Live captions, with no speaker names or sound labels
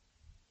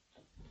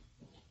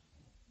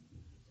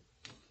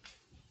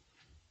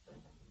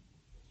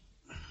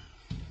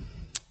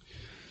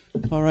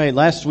All right,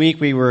 last week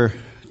we were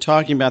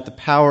talking about the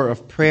power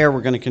of prayer.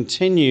 We're going to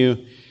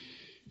continue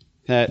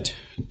that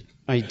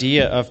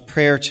idea of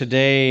prayer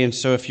today. And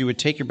so if you would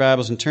take your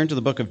Bibles and turn to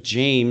the book of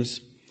James,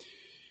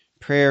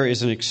 prayer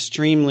is an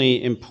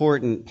extremely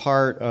important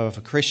part of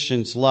a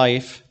Christian's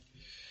life.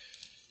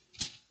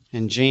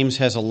 And James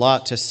has a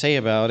lot to say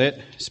about it,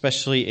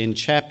 especially in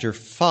chapter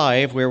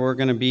 5, where we're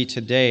going to be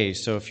today.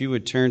 So if you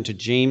would turn to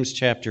James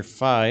chapter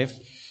 5.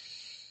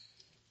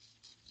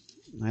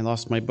 I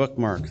lost my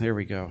bookmark. There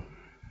we go.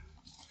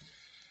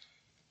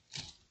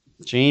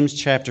 James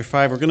chapter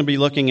 5. We're going to be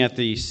looking at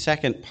the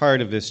second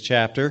part of this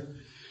chapter.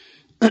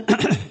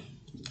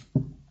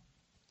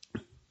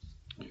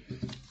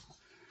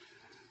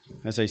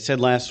 As I said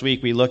last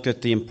week, we looked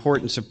at the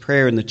importance of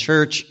prayer in the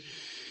church,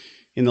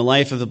 in the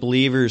life of the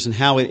believers, and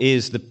how it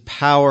is the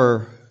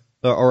power,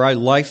 or our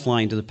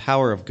lifeline to the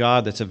power of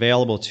God that's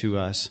available to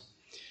us.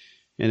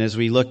 And as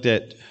we looked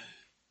at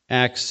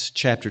Acts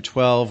chapter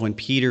 12, when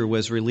Peter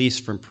was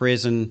released from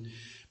prison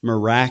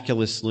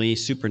miraculously,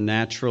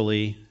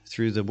 supernaturally,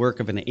 through the work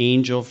of an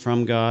angel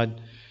from God,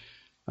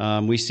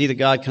 we see that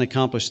God can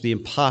accomplish the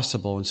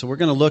impossible. And so we're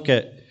going to look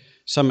at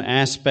some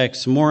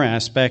more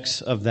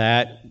aspects of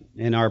that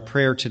in our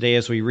prayer today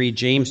as we read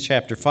James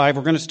chapter 5.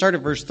 We're going to start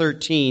at verse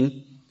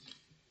 13.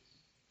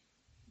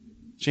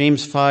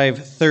 James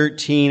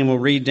 5:13, and we'll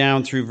read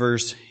down through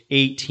verse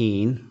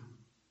 18.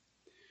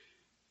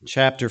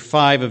 Chapter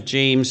 5 of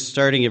James,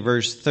 starting at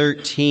verse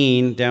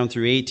 13 down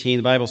through 18,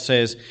 the Bible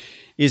says,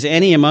 "Is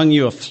any among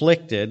you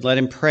afflicted? Let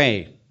him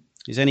pray.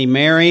 Is any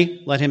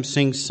merry? Let him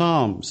sing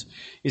psalms.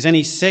 Is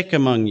any sick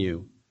among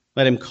you?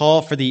 Let him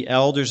call for the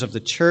elders of the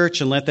church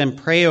and let them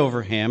pray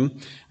over him,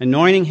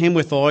 anointing him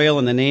with oil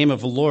in the name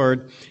of the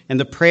Lord. And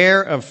the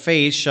prayer of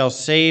faith shall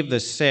save the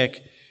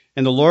sick,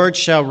 and the Lord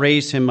shall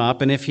raise him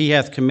up. And if he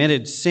hath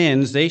committed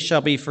sins, they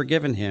shall be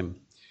forgiven him.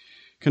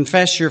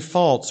 Confess your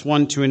faults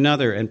one to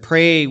another, and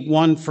pray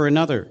one for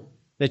another,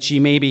 that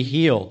ye may be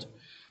healed.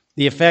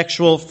 The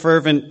effectual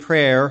fervent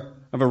prayer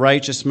of a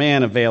righteous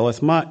man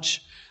availeth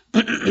much."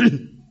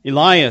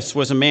 Elias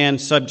was a man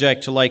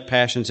subject to like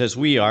passions as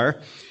we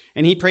are,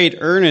 and he prayed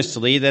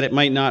earnestly that it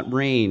might not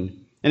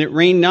rain. And it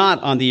rained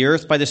not on the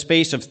earth by the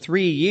space of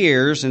 3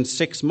 years and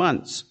 6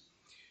 months.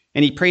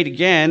 And he prayed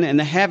again, and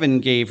the heaven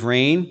gave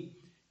rain,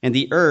 and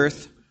the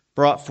earth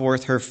brought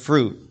forth her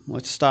fruit.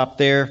 Let's stop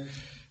there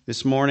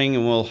this morning,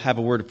 and we'll have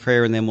a word of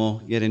prayer, and then we'll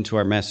get into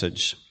our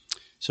message.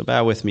 So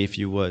bow with me if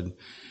you would.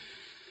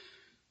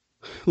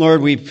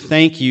 Lord, we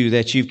thank you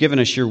that you've given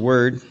us your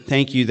word.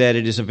 Thank you that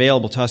it is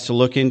available to us to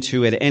look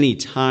into at any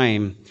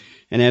time.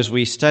 And as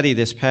we study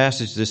this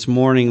passage this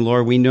morning,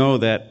 Lord, we know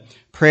that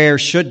prayer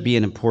should be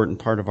an important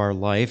part of our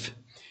life,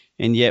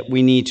 and yet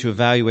we need to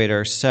evaluate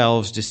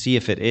ourselves to see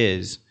if it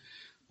is.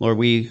 Lord,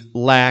 we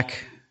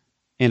lack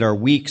and are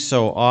weak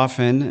so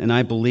often, and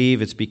I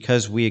believe it's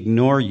because we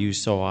ignore you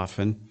so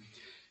often.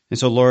 And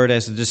so, Lord,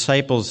 as the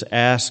disciples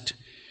asked,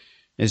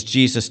 as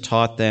Jesus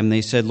taught them,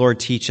 they said, "Lord,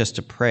 teach us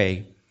to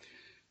pray."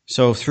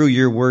 So through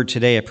your word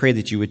today, I pray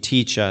that you would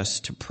teach us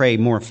to pray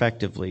more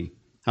effectively.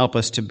 Help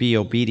us to be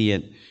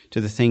obedient to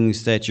the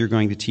things that you're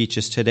going to teach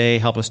us today.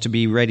 Help us to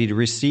be ready to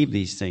receive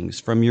these things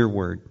from your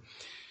word.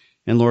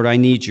 And Lord, I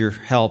need your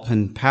help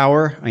and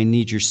power. I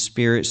need your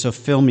spirit. So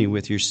fill me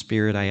with your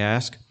spirit, I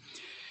ask.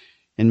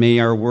 And may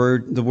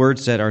the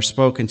words that are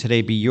spoken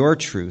today be your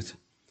truth,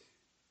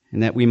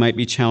 and that we might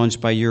be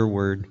challenged by your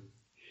word,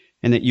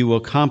 and that you will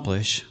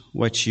accomplish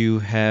what you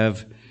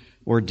have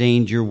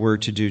ordained your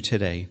word to do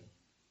today.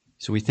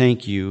 So we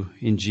thank you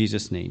in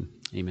Jesus' name.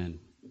 Amen.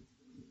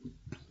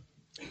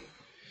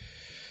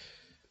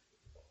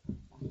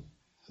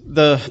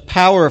 The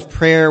power of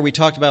prayer we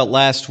talked about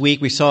last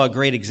week. We saw a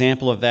great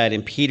example of that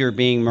in Peter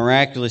being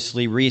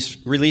miraculously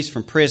released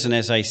from prison,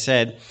 as I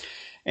said.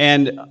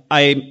 And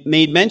I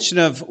made mention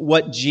of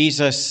what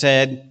Jesus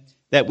said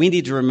that we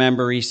need to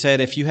remember. He said,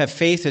 if you have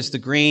faith as the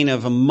grain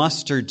of a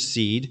mustard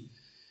seed,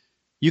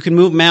 you can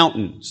move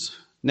mountains.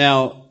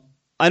 Now,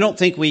 I don't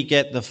think we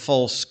get the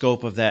full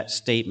scope of that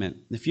statement.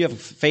 If you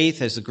have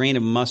faith as the grain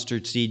of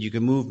mustard seed, you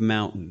can move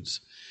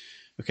mountains.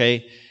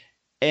 Okay?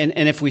 And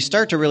if we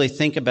start to really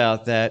think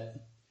about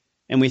that,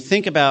 and we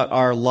think about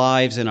our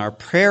lives and our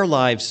prayer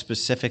lives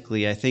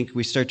specifically, I think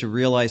we start to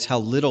realize how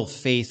little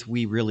faith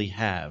we really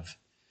have.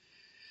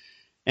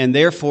 And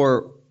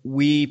therefore,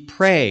 we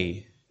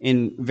pray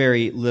in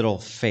very little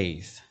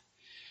faith.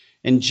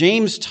 And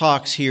James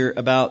talks here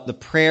about the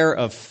prayer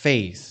of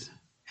faith,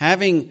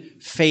 having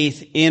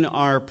faith in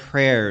our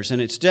prayers,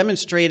 and it's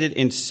demonstrated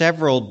in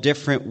several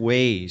different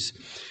ways.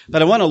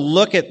 But I want to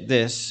look at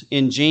this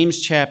in James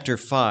chapter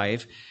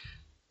 5,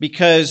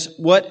 because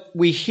what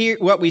we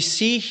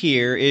see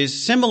here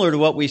is similar to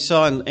what we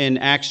saw in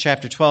Acts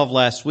chapter 12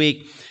 last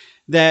week,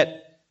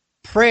 that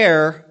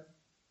prayer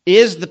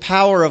is the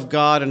power of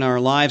God in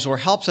our lives, or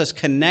helps us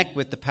connect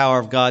with the power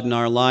of God in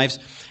our lives.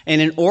 And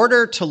in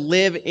order to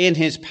live in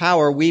his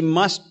power, we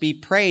must be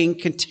praying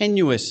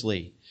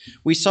continuously.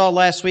 We saw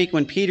last week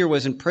when Peter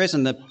was in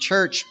prison, the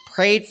church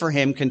prayed for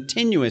him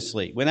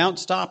continuously without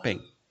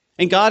stopping.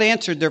 And God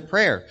answered their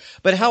prayer.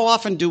 But how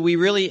often do we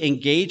really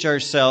engage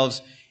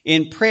ourselves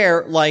in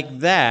prayer like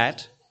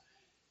that?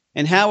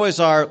 And how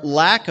is our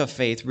lack of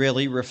faith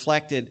really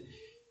reflected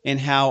in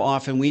how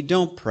often we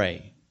don't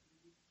pray?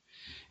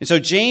 And so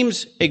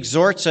James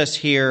exhorts us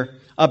here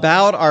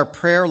about our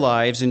prayer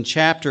lives in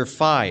chapter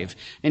 5.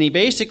 And he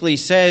basically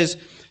says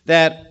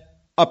that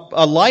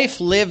a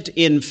life lived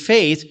in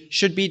faith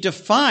should be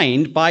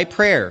defined by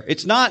prayer.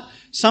 It's not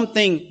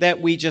something that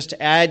we just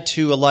add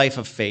to a life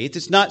of faith.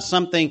 It's not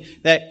something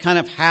that kind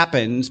of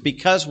happens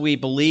because we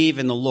believe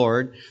in the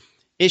Lord.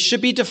 It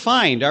should be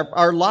defined.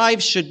 Our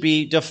lives should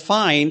be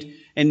defined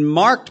and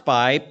marked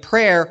by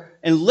prayer,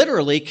 and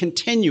literally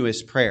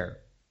continuous prayer.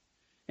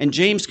 And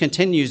James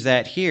continues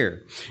that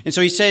here. And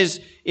so he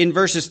says in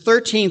verses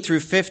 13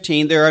 through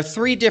 15, there are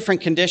 3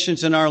 different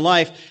conditions in our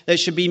life that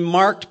should be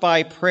marked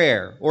by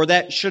prayer, or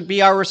that should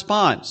be our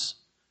response.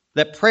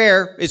 That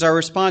prayer is our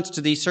response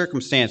to these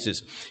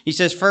circumstances. He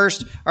says,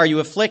 first, are you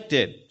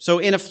afflicted? So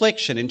in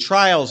affliction, in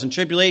trials and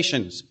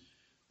tribulations,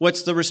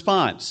 what's the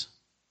response?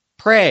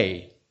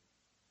 Pray.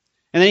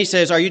 And then he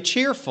says, are you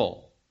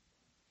cheerful?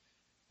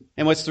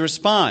 And what's the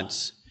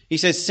response? He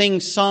says, sing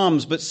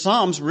psalms, but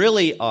psalms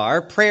really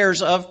are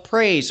prayers of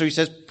praise. So he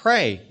says,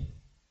 pray.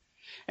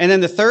 And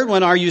then the third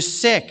one, are you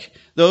sick?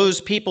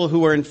 Those people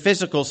who are in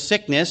physical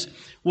sickness,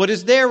 what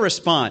is their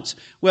response?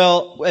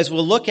 Well, as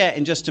we'll look at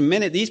in just a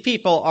minute, these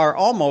people are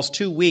almost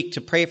too weak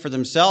to pray for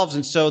themselves,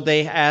 and so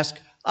they ask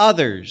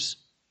others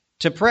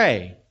to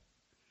pray.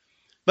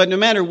 But no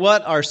matter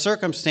what our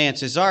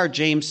circumstances are,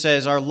 James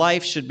says our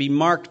life should be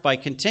marked by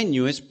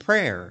continuous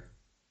prayer.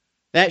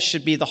 That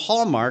should be the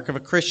hallmark of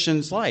a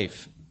Christian's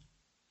life.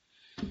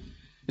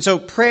 And so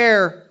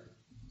prayer,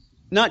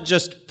 not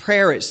just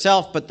prayer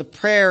itself, but the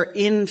prayer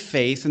in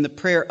faith and the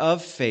prayer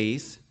of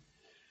faith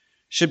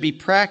should be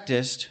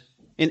practiced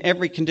in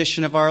every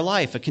condition of our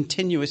life, a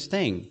continuous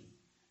thing.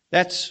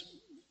 That's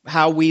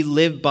how we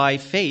live by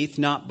faith,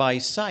 not by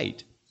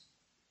sight.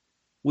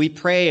 We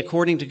pray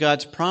according to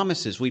God's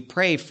promises. We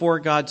pray for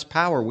God's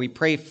power. We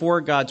pray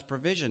for God's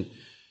provision.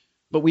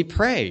 But we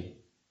pray.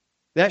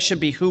 That should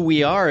be who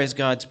we are as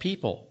God's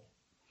people.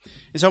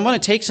 And so I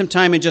want to take some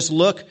time and just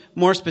look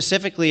more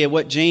specifically at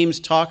what James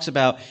talks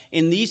about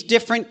in these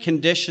different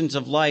conditions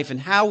of life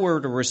and how we're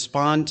to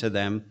respond to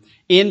them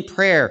in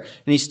prayer.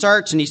 And he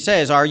starts and he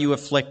says, are you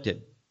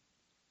afflicted?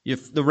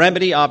 The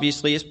remedy,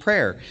 obviously, is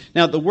prayer.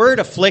 Now, the word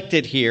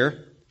afflicted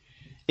here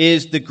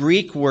is the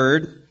Greek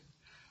word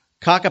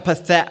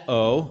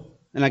kakapatheo,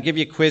 and I'll give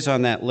you a quiz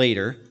on that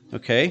later,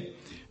 okay?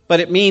 But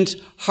it means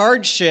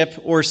hardship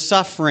or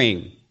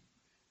suffering.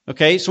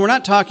 Okay, so we're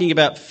not talking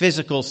about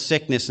physical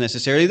sickness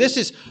necessarily. This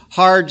is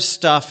hard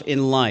stuff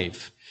in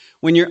life.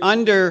 When you're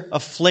under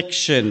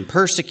affliction,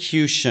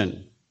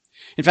 persecution.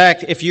 In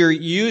fact, if you're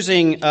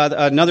using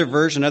another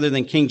version other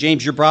than King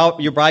James, your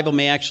Bible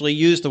may actually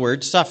use the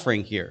word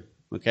suffering here.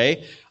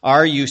 Okay,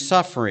 are you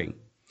suffering?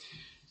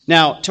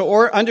 Now, to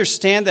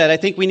understand that, I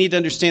think we need to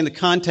understand the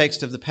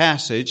context of the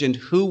passage and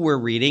who we're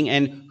reading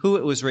and who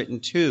it was written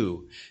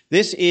to.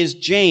 This is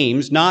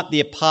James, not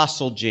the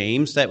Apostle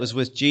James that was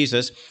with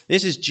Jesus.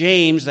 This is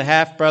James, the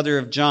half-brother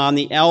of John,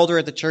 the elder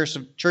at the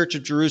Church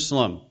of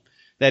Jerusalem,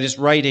 that is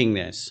writing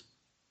this.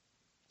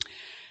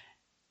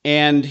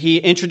 And he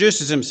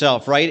introduces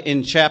himself, right,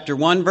 in chapter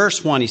 1,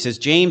 verse 1. He says,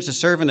 James, the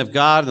servant of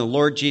God and the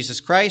Lord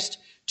Jesus Christ,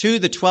 to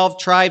the 12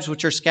 tribes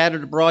which are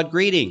scattered abroad,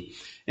 greeting.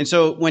 And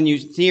so when you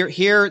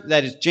hear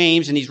that it's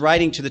James and he's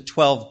writing to the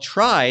 12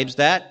 tribes,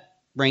 that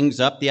brings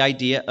up the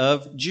idea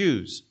of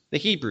Jews, the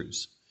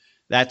Hebrews.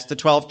 That's the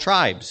 12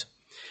 tribes.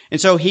 And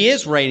so he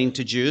is writing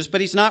to Jews,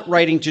 but he's not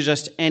writing to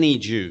just any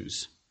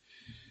Jews.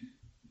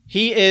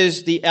 He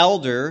is the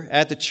elder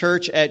at the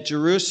church at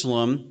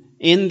Jerusalem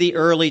in the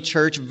early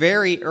church,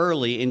 very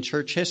early in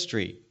church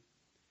history.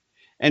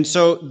 And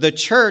so the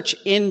church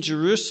in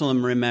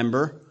Jerusalem,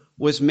 remember,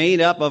 was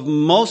made up of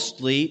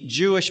mostly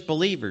Jewish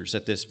believers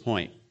at this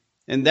point.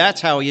 And that's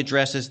how he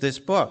addresses this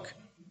book.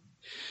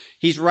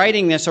 He's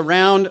writing this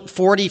around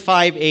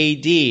 45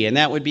 AD, and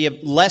that would be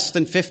less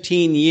than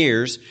 15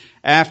 years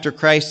after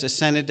Christ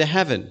ascended to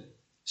heaven.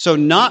 So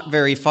not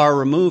very far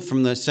removed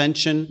from the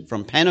ascension,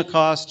 from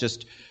Pentecost,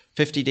 just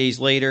 50 days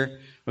later.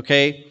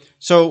 Okay?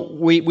 So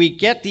we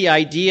get the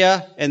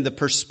idea and the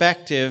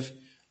perspective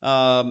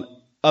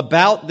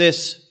about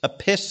this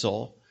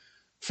epistle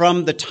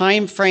from the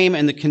time frame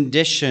and the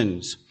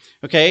conditions.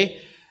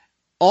 Okay?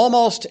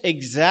 Almost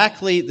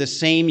exactly the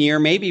same year,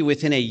 maybe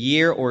within a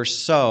year or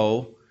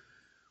so,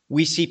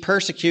 we see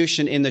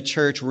persecution in the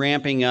church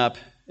ramping up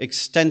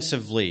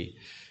extensively.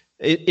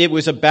 It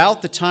was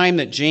about the time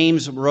that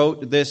James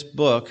wrote this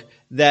book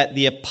that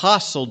the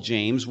Apostle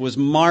James was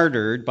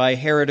martyred by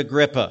Herod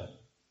Agrippa.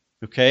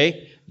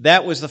 Okay?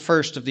 That was the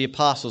first of the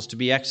apostles to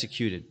be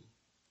executed.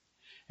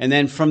 And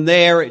then from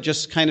there, it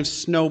just kind of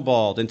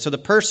snowballed. And so the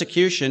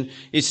persecution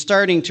is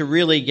starting to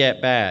really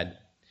get bad.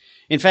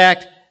 In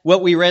fact,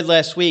 what we read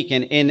last week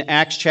in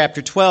Acts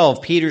chapter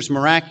 12, Peter's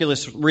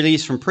miraculous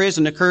release from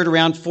prison occurred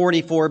around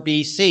 44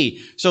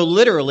 BC. So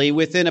literally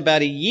within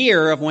about a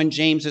year of when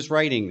James is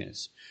writing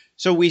this.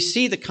 So we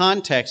see the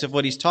context of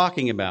what he's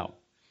talking about.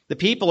 The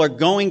people are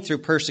going through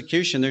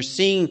persecution. They're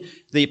seeing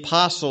the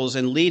apostles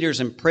and leaders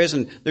in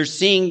prison. They're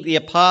seeing the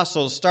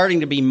apostles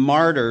starting to be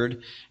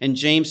martyred. And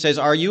James says,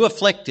 are you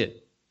afflicted?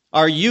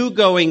 Are you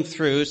going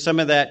through some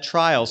of that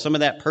trial, some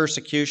of that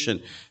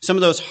persecution, some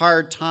of those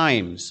hard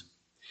times?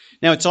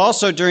 Now, it's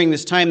also during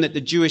this time that the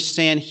Jewish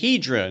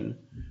Sanhedrin,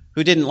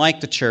 who didn't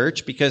like the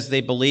church because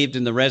they believed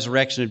in the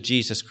resurrection of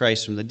Jesus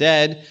Christ from the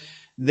dead,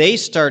 they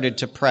started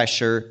to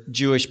pressure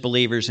Jewish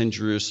believers in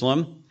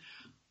Jerusalem,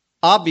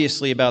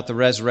 obviously about the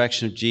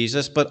resurrection of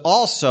Jesus, but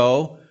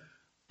also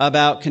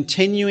about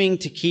continuing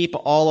to keep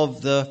all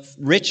of the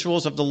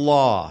rituals of the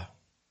law.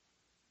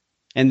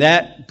 And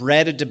that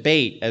bred a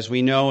debate, as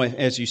we know,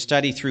 as you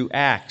study through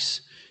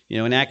Acts.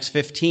 In Acts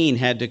 15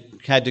 had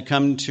to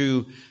come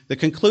to the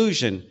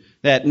conclusion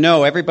that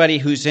no, everybody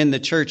who's in the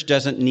church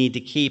doesn't need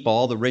to keep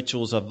all the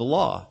rituals of the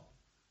law.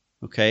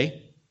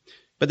 Okay?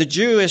 But the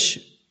Jewish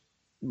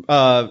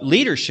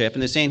leadership in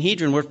the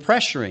Sanhedrin were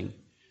pressuring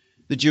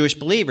the Jewish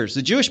believers.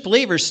 The Jewish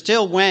believers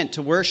still went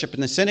to worship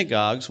in the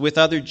synagogues with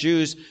other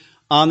Jews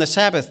on the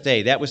Sabbath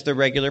day. That was their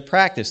regular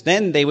practice.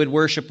 Then they would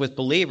worship with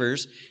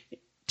believers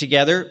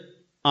together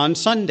on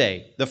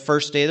Sunday, the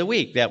first day of the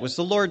week. That was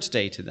the Lord's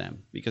Day to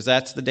them, because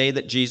that's the day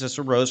that Jesus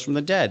arose from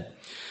the dead.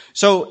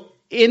 So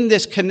in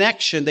this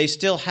connection they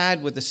still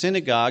had with the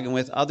synagogue and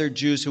with other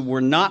Jews who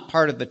were not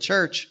part of the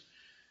church,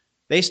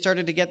 they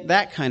started to get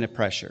that kind of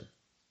pressure.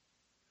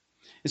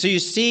 And so you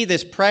see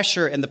this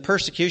pressure and the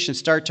persecution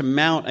start to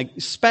mount,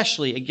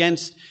 especially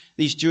against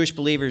these Jewish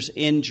believers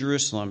in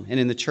Jerusalem and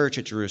in the church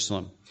at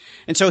Jerusalem.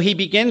 And so he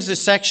begins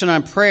this section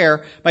on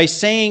prayer by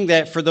saying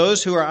that for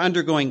those who are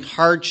undergoing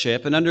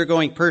hardship and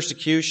undergoing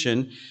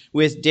persecution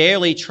with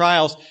daily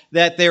trials,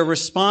 that their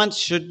response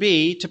should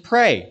be to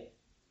pray.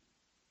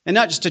 And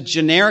not just a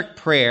generic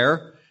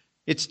prayer,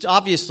 it's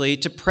obviously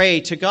to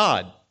pray to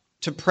God,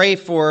 to pray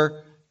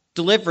for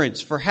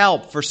deliverance, for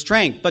help, for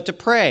strength, but to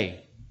pray.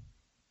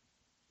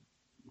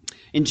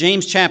 In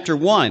James chapter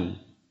 1,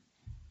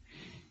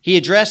 he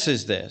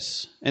addresses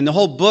this, and the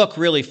whole book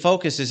really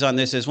focuses on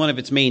this as one of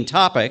its main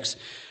topics,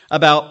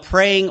 about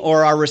praying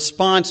or our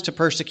response to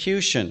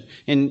persecution.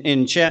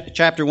 In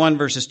chapter 1,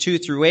 verses 2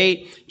 through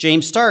 8,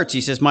 James starts,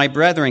 he says, "My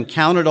brethren,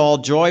 count it all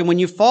joy when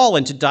you fall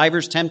into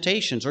divers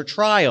temptations or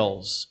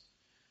trials."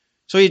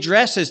 So he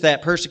addresses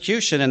that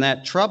persecution and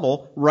that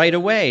trouble right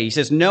away. He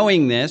says,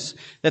 "Knowing this,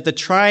 that the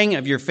trying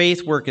of your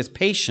faith worketh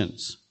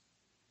patience.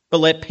 But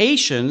let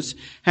patience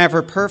have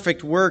her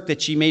perfect work, that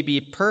she may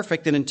be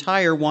perfect and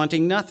entire,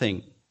 wanting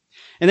nothing."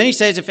 And then he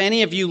says, "If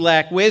any of you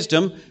lack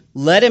wisdom,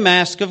 let him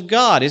ask of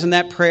God." Isn't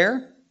that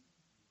prayer?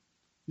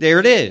 There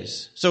it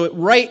is. So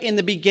right in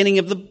the beginning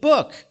of the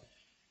book,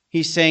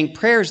 he's saying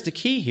prayer is the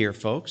key here,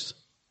 folks.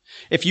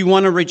 If you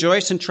want to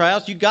rejoice in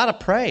trials, you've got to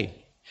pray.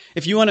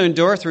 If you want to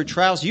endure through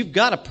trials, you've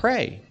got to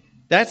pray.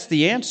 That's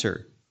the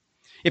answer.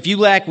 If you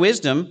lack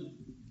wisdom,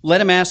 let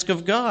him ask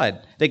of God,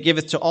 that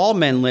giveth to all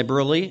men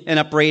liberally, and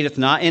upbraideth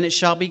not, and it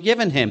shall be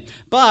given him.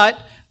 But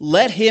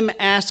let him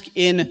ask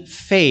in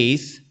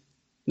faith,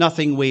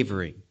 nothing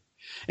wavering.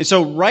 And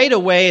so right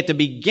away at the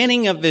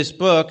beginning of this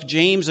book,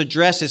 James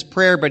addresses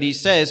prayer, but he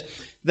says,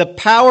 the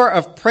power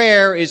of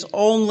prayer is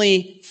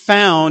only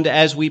found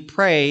as we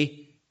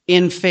pray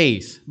in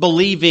faith,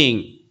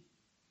 believing.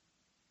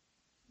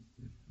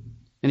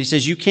 And he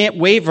says, you can't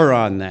waver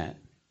on that.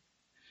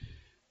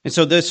 And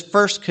so this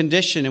first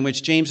condition in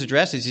which James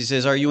addresses, he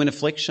says, are you in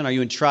affliction? Are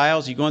you in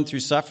trials? Are you going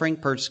through suffering,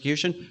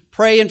 persecution?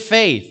 Pray in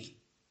faith.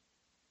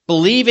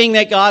 Believing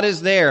that God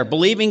is there.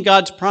 Believing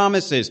God's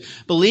promises.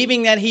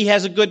 Believing that he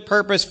has a good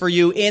purpose for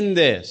you in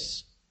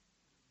this.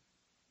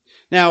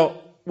 Now,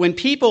 when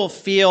people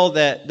feel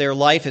that their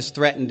life is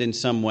threatened in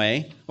some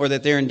way, or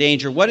that they're in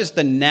danger, what is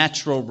the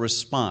natural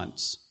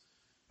response?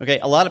 Okay,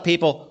 a lot of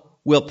people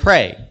will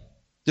pray,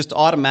 just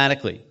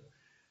automatically.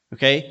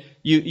 Okay?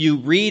 You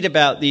read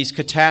about these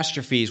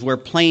catastrophes where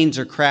planes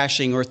are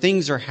crashing or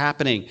things are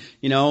happening,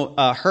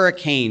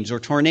 hurricanes or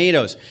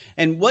tornadoes.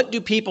 And what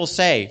do people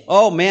say?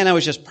 Oh man, I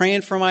was just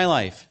praying for my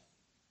life.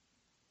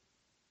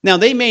 Now,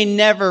 they may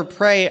never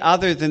pray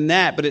other than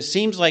that, but it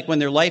seems like when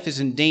their life is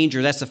in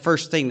danger, that's the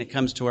first thing that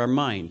comes to our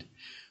mind.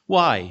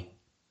 Why?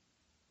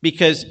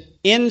 Because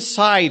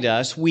inside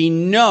us, we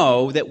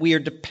know that we are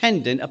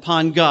dependent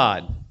upon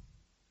God.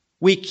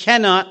 We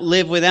cannot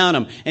live without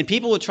him. And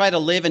people will try to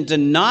live and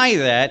deny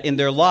that in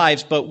their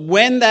lives, but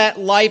when that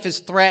life is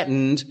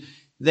threatened,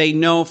 they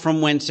know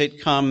from whence it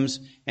comes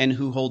and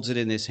who holds it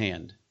in his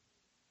hand.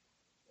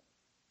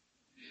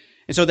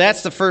 And so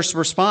that's the first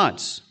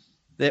response,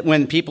 that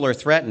when people are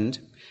threatened,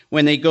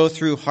 when they go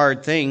through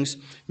hard things,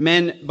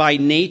 men by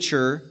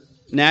nature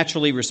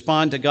naturally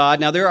respond to God.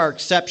 Now, there are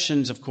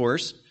exceptions, of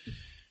course.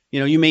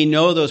 You may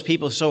know those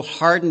people so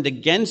hardened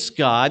against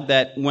God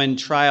that when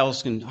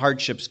trials and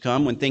hardships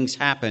come, when things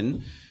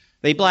happen,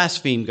 they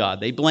blaspheme God.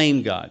 They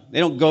blame God. They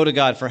don't go to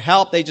God for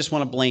help. They just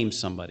want to blame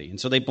somebody. And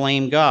so they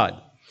blame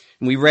God.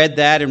 And we read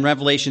that in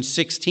Revelation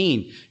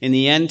 16. In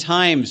the end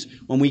times,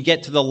 when we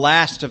get to the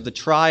last of the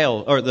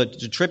trial, or the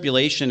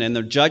tribulation and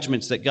the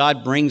judgments that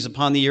God brings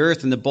upon the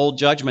earth and the bold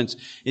judgments,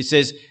 it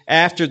says,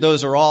 after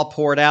those are all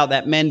poured out,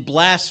 that men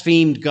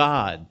blasphemed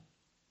God.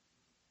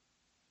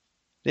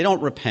 They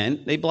don't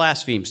repent, they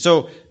blaspheme.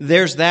 So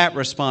there's that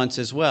response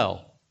as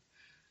well.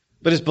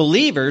 But as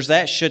believers,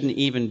 that shouldn't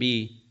even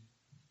be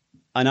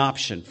an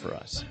option for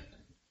us.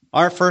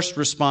 Our first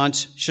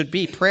response should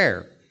be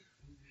prayer.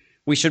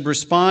 We should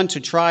respond to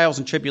trials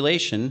and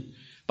tribulation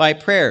by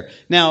prayer.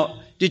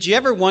 Now, did you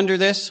ever wonder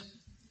this?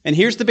 And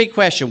here's the big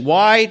question.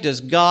 Why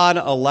does God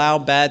allow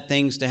bad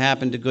things to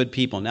happen to good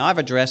people? Now, I've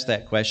addressed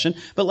that question,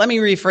 but let me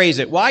rephrase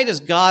it. Why does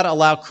God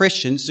allow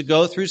Christians to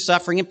go through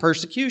suffering and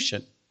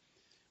persecution?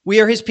 We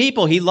are His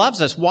people. He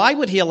loves us. Why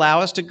would He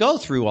allow us to go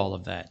through all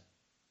of that?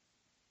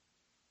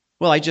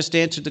 Well, I just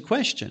answered the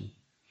question.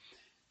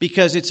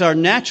 Because it's our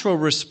natural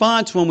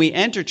response when we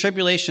enter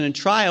tribulation and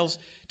trials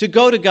to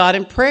go to God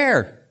in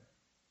prayer.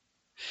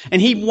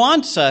 And He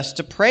wants us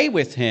to pray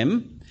with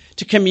Him,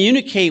 to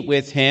communicate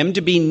with Him,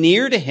 to be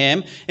near to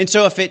Him. And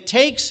so if it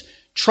takes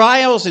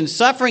trials and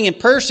suffering and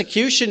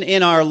persecution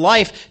in our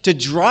life to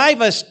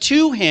drive us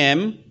to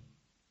Him,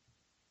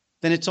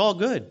 then it's all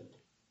good.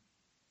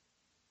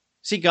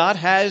 See, God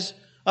has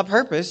a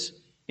purpose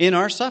in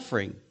our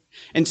suffering.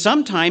 And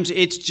sometimes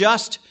it's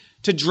just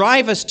to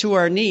drive us to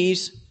our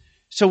knees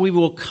so we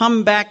will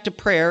come back to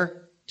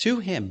prayer to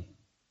Him.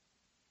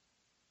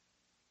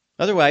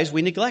 Otherwise,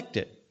 we neglect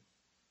it.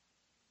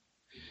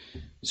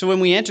 So when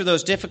we enter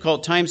those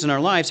difficult times in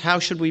our lives, how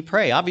should we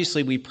pray?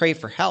 Obviously, we pray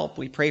for help.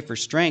 We pray for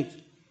strength.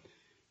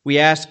 We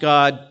ask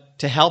God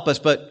to help us.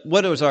 But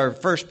what is our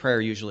first prayer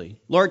usually?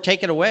 Lord,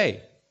 take it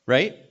away,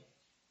 right?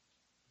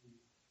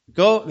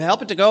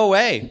 Help it to go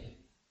away.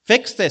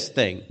 Fix this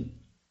thing.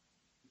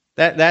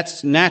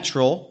 That's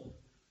natural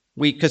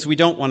because we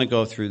don't want to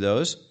go through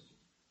those.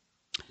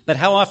 But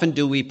how often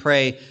do we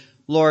pray,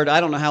 Lord,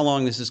 I don't know how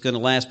long this is going to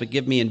last, but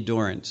give me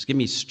endurance, give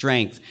me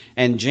strength.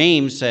 And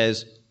James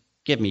says,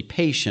 give me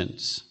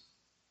patience.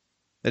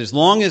 That as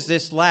long as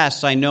this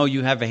lasts, I know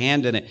you have a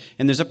hand in it.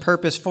 And there's a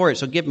purpose for it,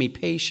 so give me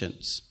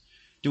patience.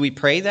 Do we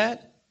pray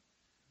that?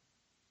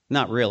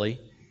 Not really.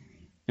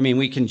 I mean,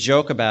 we can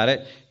joke about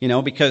it,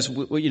 because,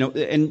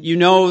 and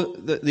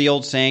the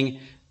old saying,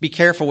 be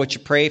careful what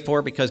you pray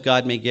for because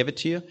God may give it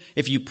to you.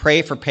 If you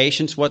pray for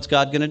patience, what's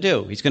God going to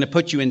do? He's going to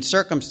put you in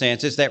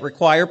circumstances that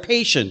require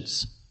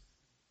patience.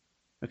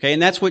 Okay,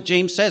 and that's what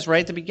James says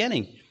right at the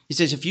beginning. He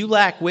says, if you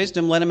lack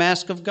wisdom, let him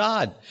ask of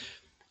God.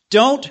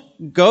 Don't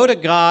go to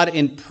God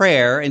in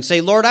prayer and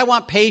say, Lord, I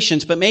want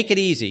patience, but make it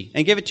easy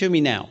and give it to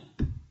me now.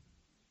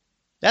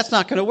 That's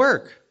not going to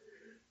work.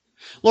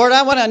 Lord,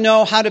 I want to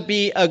know how to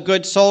be a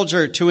good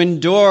soldier, to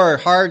endure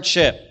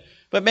hardship,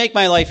 but make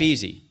my life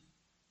easy.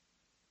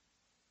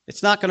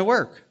 It's not going to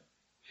work.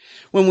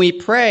 When we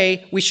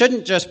pray, we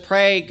shouldn't just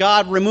pray,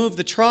 God, remove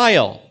the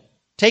trial.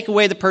 Take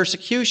away the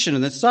persecution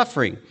and the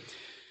suffering.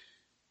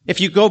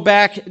 If you go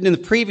back in the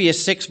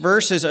previous 6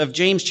 verses of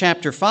James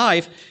chapter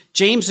 5,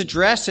 James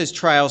addresses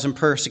trials and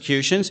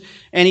persecutions,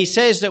 and he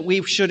says that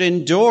we should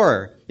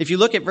endure. If you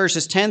look at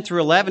verses 10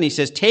 through 11, he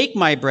says, take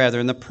my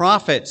brethren, the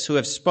prophets who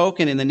have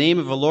spoken in the name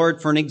of the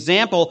Lord for an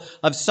example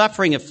of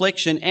suffering,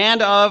 affliction,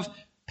 and of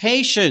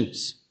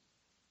patience.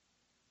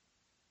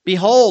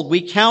 Behold,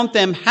 we count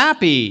them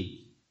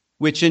happy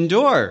which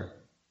endure.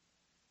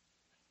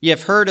 You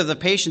have heard of the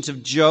patience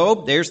of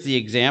Job. There's the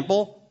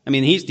example. I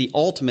mean, he's the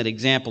ultimate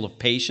example of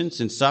patience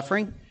and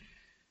suffering.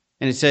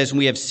 And it says,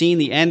 we have seen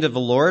the end of the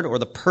Lord, or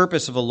the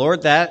purpose of the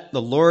Lord, that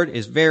the Lord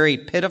is very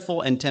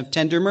pitiful and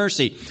tender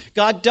mercy.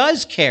 God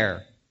does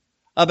care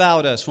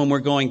about us when we're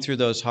going through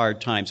those hard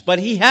times, but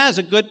He has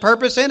a good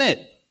purpose in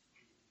it.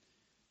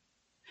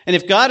 And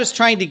if God is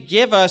trying to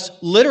give us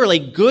literally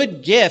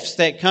good gifts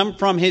that come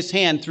from His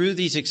hand through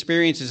these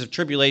experiences of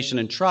tribulation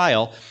and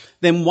trial,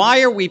 then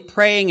why are we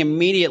praying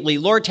immediately,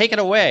 Lord, take it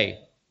away?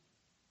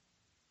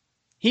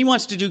 He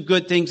wants to do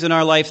good things in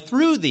our life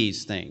through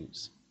these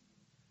things.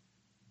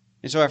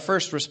 And so our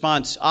first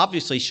response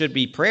obviously should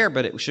be prayer,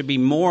 but it should be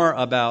more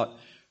about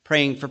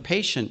praying for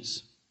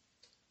patience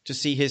to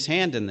see His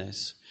hand in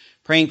this.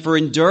 Praying for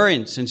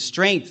endurance and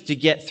strength to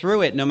get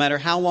through it no matter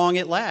how long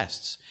it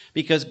lasts,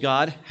 because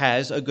God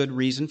has a good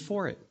reason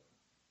for it.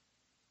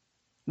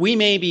 We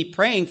may be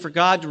praying for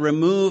God to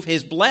remove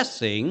His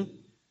blessing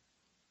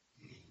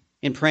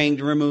in praying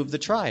to remove the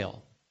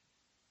trial.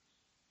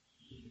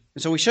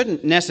 And so we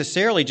shouldn't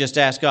necessarily just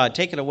ask God,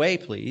 take it away,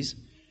 please.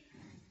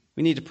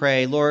 We need to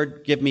pray,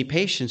 Lord, give me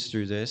patience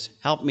through this.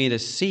 Help me to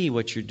see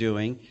what you're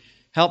doing.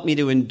 Help me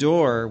to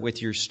endure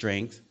with your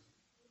strength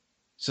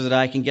so that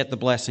I can get the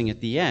blessing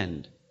at the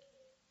end.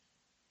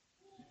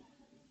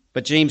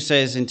 But James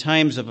says in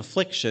times of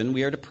affliction,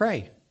 we are to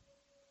pray.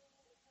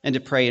 And to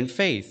pray in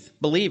faith,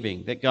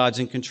 believing that God's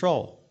in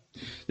control.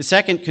 The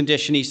second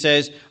condition, he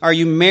says, are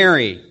you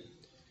merry?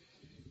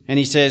 And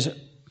he says,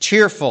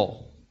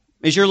 cheerful.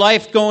 Is your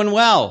life going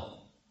well?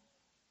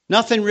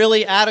 Nothing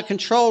really out of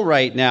control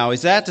right now.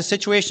 Is that the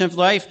situation of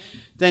life?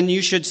 Then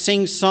you should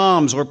sing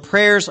psalms or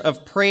prayers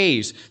of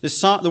praise.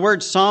 The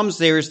word psalms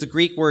there is the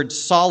Greek word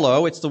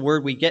psallo. It's the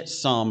word we get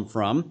psalm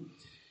from.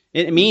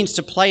 It means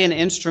to play an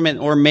instrument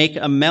or make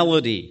a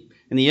melody.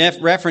 And the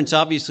reference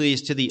obviously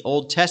is to the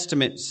Old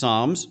Testament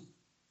psalms,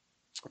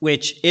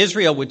 which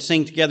Israel would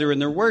sing together in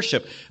their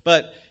worship.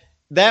 But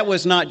that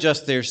was not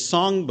just their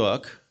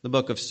songbook, the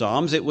book of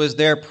Psalms. It was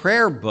their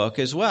prayer book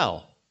as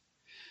well.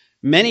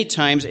 Many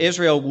times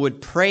Israel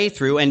would pray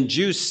through, and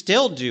Jews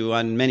still do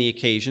on many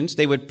occasions,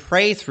 they would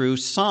pray through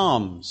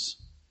psalms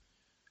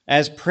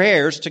as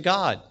prayers to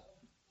God.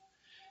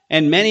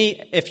 And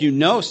many, if you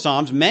know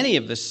Psalms, many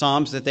of the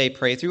Psalms that they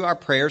pray through are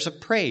prayers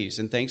of praise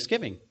and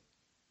thanksgiving.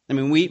 I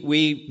mean,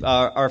 we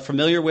are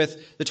familiar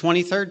with the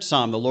 23rd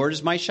Psalm, the Lord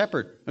is my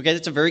shepherd. Okay,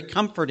 that's a very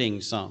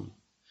comforting psalm.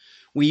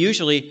 We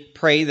usually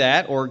pray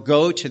that or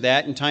go to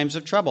that in times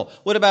of trouble.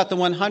 What about the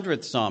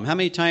 100th Psalm? How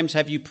many times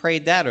have you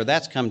prayed that or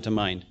that's come to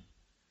mind?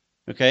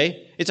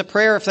 Okay? It's a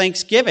prayer of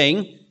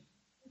thanksgiving,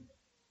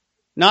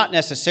 not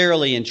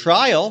necessarily in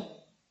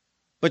trial,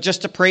 but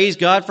just to praise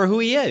God for who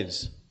He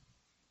is.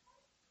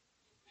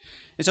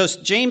 And so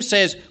James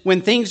says,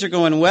 when things are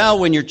going well,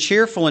 when you're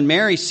cheerful and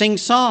merry, sing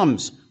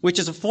psalms, which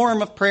is a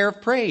form of prayer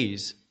of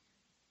praise.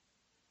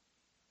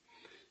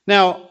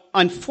 Now,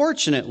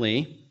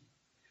 unfortunately,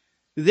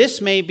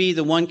 this may be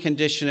the one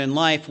condition in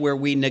life where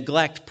we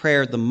neglect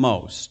prayer the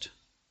most.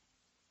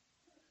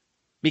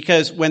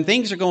 Because when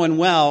things are going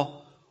well,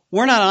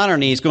 we're not on our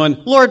knees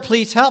going, Lord,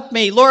 please help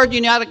me. Lord,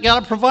 you got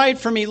to provide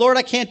for me. Lord,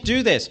 I can't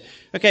do this.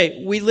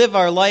 Okay, we live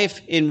our life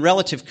in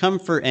relative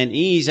comfort and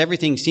ease.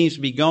 Everything seems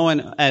to be going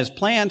as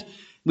planned.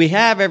 We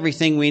have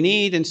everything we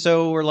need, and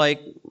so we're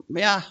like,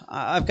 yeah,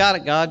 I've got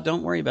it, God.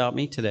 Don't worry about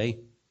me today.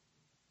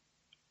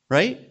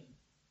 Right?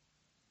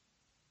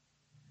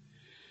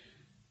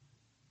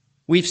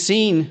 We've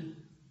seen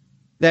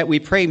that we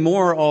pray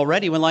more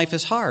already when life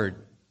is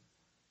hard.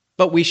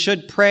 But we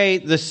should pray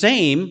the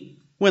same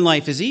when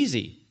life is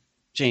easy,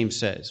 James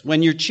says.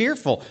 When you're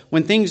cheerful,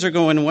 when things are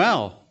going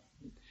well.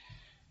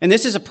 And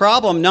this is a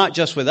problem not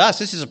just with us.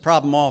 This is a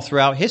problem all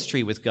throughout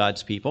history with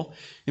God's people.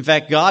 In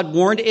fact, God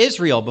warned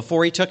Israel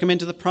before He took him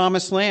into the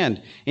promised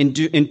land.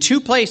 In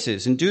two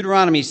places. In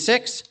Deuteronomy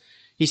 6,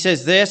 He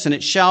says this, and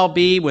it shall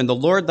be when the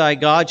Lord thy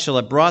God shall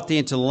have brought thee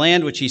into the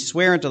land which He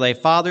sware unto thy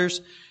fathers,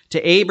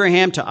 to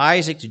Abraham, to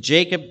Isaac, to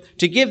Jacob,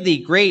 to give thee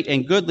great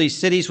and goodly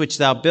cities which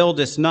thou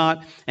buildest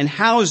not, and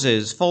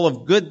houses full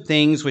of good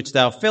things which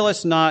thou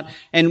fillest not,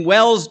 and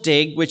wells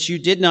digged which you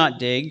did not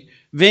dig,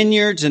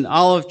 vineyards and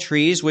olive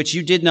trees which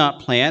you did not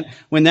plant,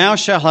 when thou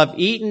shalt have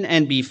eaten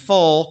and be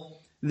full,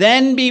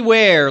 then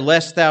beware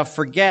lest thou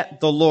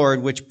forget the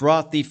Lord which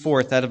brought thee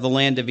forth out of the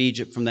land of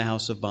Egypt from the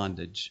house of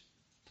bondage.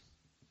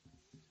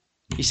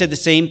 He said the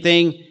same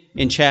thing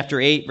in chapter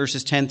 8,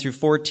 verses 10 through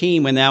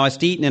 14, when thou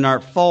hast eaten and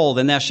art full,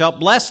 then thou shalt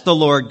bless the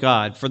Lord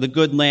God for the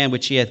good land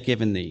which He hath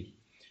given thee.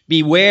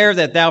 Beware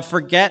that thou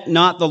forget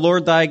not the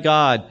Lord thy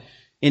God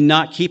in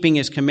not keeping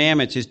His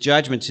commandments, His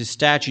judgments, His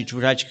statutes,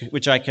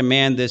 which I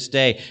command this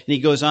day. And he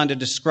goes on to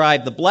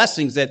describe the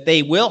blessings that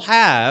they will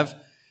have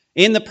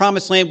in the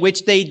promised land,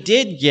 which they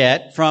did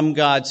get from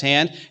God's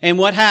hand. And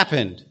what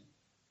happened?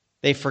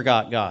 They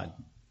forgot God.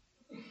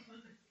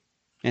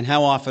 And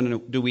how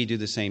often do we do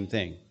the same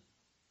thing?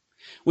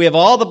 We have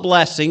all the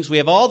blessings, we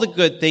have all the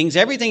good things,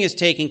 everything is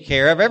taken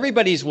care of,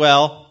 everybody's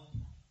well.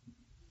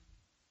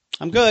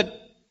 I'm good.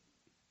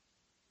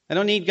 I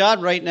don't need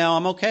God right now,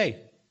 I'm okay.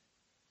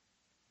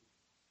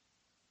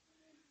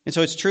 And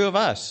so it's true of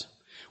us.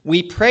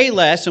 We pray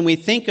less and we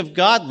think of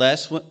God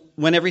less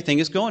when everything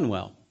is going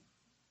well.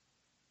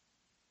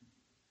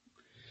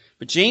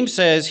 But James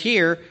says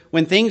here,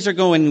 when things are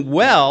going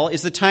well,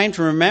 is the time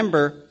to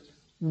remember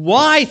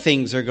why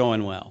things are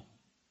going well.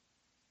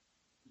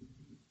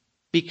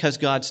 Because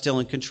God's still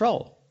in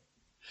control.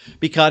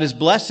 Because God is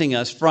blessing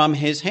us from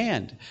His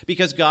hand.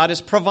 Because God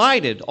has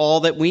provided all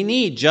that we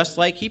need, just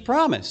like He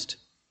promised.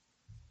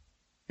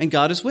 And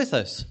God is with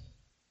us.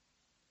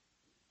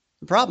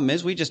 The problem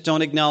is we just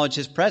don't acknowledge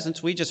His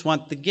presence. We just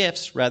want the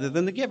gifts rather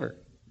than the giver.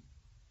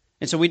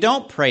 And so we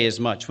don't pray as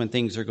much when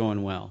things are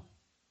going well.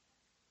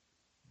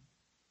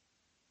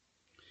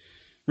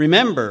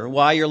 Remember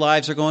why your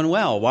lives are going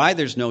well, why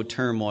there's no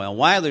turmoil,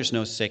 why there's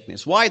no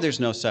sickness, why there's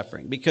no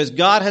suffering. Because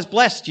God has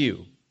blessed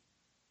you.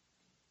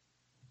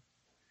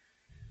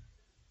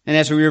 And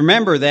as we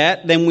remember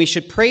that, then we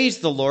should praise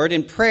the Lord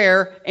in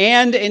prayer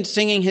and in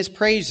singing His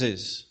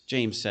praises,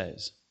 James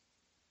says.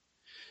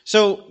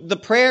 So the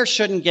prayer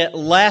shouldn't get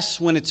less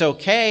when it's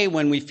okay,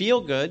 when we feel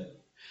good.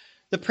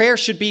 The prayer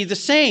should be the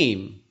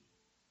same.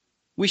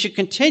 We should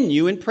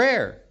continue in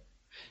prayer.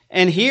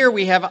 And here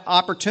we have an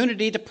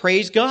opportunity to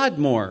praise God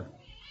more.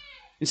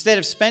 Instead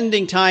of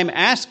spending time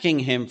asking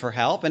Him for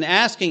help and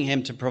asking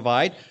Him to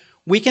provide,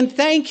 we can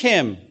thank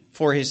Him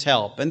for His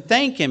help and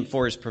thank Him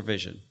for His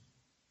provision.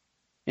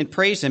 And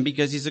praise Him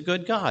because He's a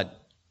good God.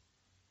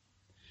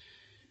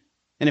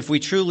 And if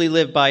we truly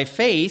live by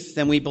faith,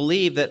 then we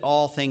believe that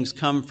all things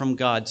come from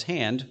God's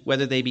hand,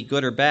 whether they be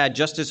good or bad,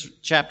 just as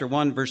chapter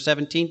 1, verse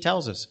 17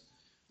 tells us.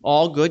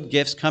 All good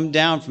gifts come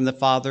down from the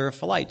Father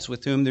of lights,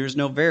 with whom there is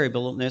no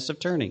variableness of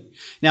turning.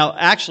 Now,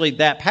 actually,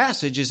 that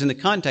passage is in the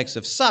context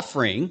of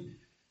suffering,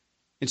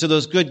 and so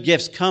those good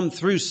gifts come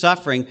through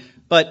suffering,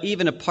 but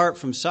even apart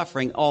from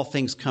suffering, all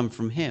things come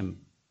from Him.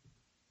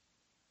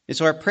 And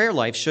so our prayer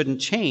life shouldn't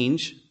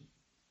change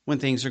when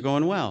things are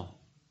going well.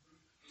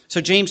 So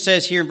James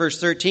says here in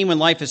verse 13, when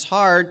life is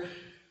hard,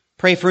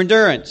 pray for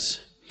endurance.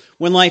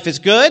 When life is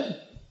good,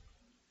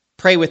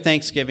 pray with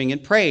thanksgiving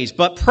and praise.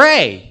 But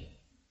pray.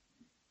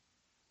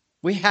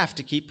 We have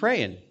to keep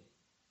praying.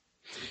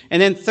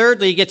 And then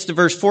thirdly, he gets to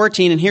verse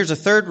 14, and here's a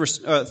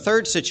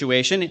third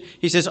situation.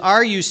 He says,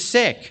 are you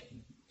sick?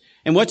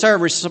 And what's our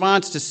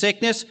response to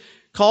sickness?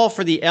 Call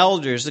for the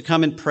elders to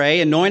come and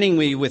pray, anointing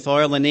me with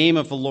oil in the name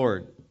of the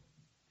Lord.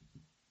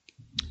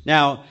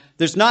 Now,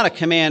 there's not a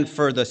command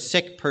for the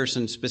sick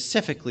person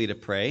specifically to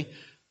pray,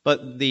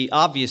 but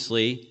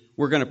obviously,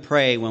 we're going to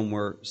pray when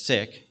we're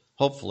sick,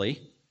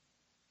 hopefully.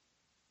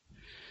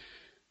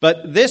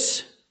 But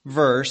this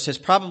verse has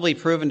probably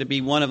proven to be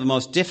one of the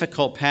most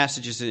difficult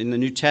passages in the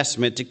New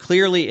Testament to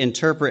clearly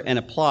interpret and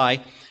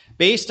apply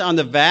based on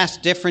the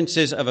vast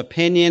differences of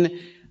opinion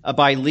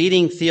by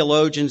leading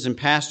theologians and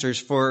pastors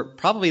for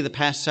probably the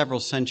past several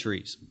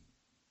centuries.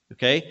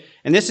 Okay?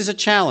 And this is a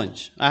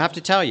challenge, I have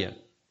to tell you.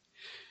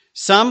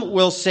 Some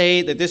will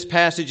say that this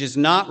passage is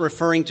not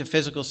referring to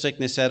physical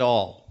sickness at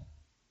all.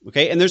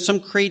 Okay? And there's some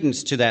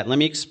credence to that. Let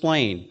me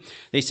explain.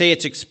 They say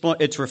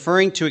it's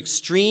referring to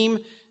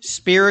extreme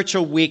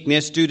spiritual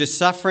weakness due to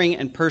suffering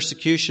and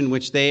persecution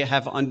which they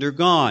have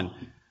undergone.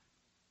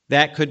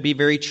 That could be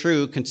very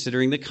true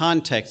considering the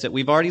context that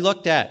we've already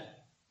looked at.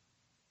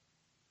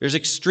 There's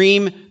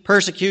extreme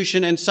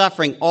persecution and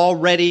suffering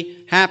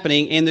already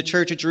happening in the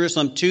church at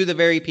Jerusalem to the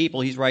very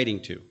people he's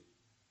writing to.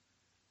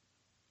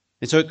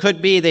 And so it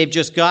could be they've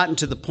just gotten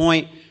to the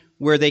point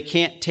where they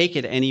can't take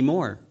it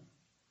anymore.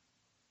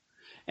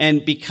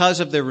 And because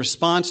of their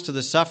response to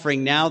the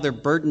suffering, now they're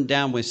burdened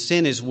down with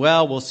sin as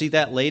well. We'll see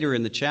that later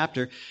in the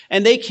chapter.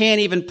 And they can't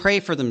even pray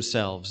for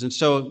themselves. And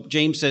so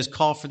James says,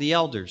 call for the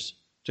elders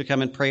to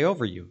come and pray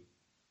over you.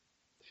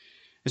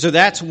 And so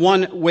that's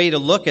one way to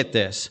look at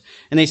this.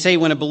 And they say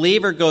when a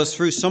believer goes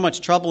through so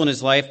much trouble in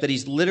his life that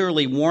he's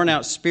literally worn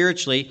out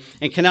spiritually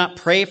and cannot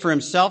pray for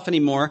himself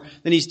anymore,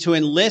 then he's to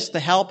enlist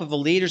the help of the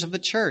leaders of the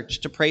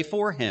church to pray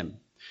for him.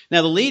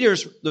 Now, the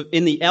leaders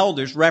in the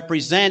elders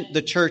represent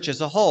the church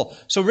as a whole.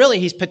 So really,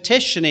 he's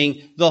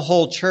petitioning the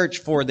whole church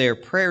for their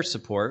prayer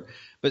support,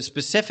 but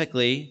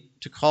specifically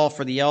to call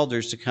for the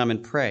elders to come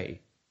and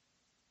pray.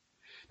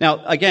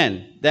 Now,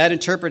 again, that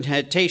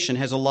interpretation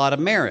has a lot of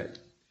merit,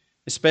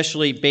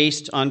 especially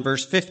based on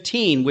verse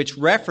 15, which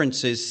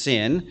references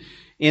sin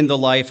in the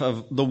life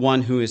of the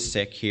one who is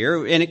sick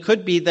here. And it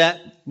could be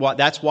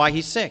that's why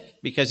he's sick,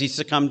 because he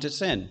succumbed to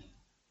sin.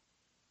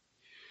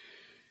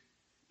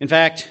 In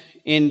fact,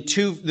 in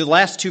the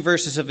last two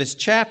verses of this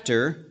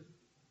chapter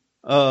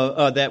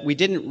that we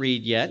didn't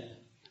read yet,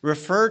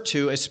 refer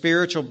to a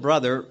spiritual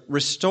brother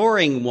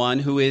restoring one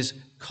who is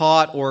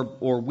caught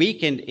or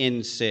weakened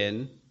in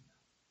sin,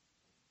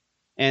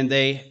 and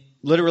they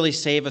literally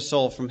save a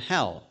soul from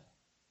hell.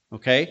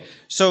 Okay?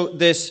 So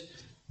this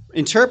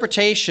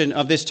interpretation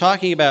of this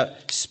talking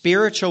about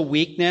spiritual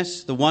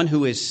weakness, the one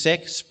who is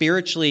sick,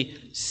 spiritually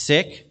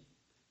sick,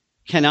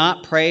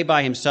 cannot pray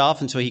by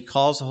himself, and so he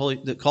calls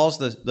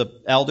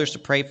the elders to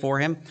pray for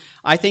him.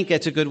 I think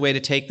that's a good way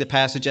to take the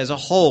passage as a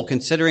whole,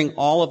 considering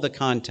all of the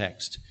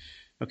context.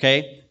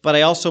 Okay? But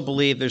I also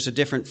believe there's a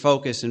different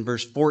focus in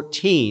verse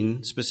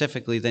 14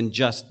 specifically than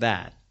just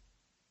that.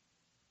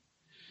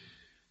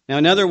 Now,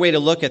 another way to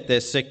look at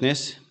this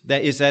sickness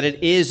is that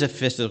it is a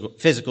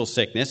physical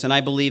sickness, and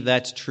I believe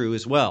that's true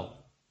as well.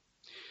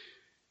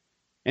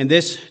 And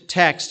this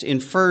text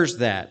infers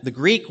that. The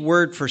Greek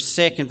word for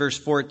sick in verse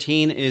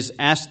 14 is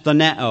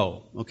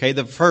astheneo, okay,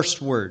 the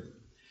first word,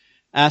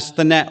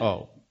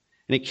 astheneo.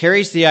 And it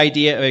carries the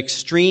idea of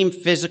extreme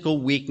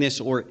physical weakness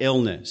or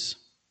illness.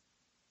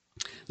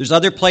 There's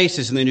other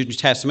places in the New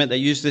Testament that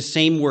use the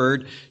same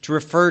word to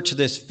refer to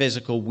this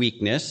physical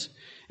weakness.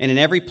 And in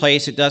every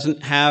place, it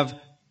doesn't have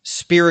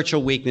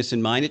spiritual weakness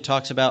in mind. It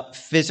talks about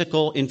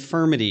physical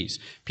infirmities.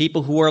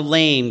 People who are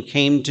lame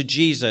came to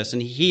Jesus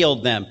and he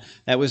healed them.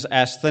 That was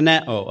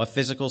astheneo, a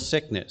physical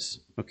sickness.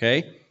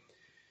 Okay?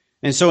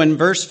 And so in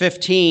verse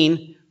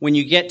 15, when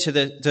you get to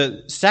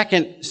the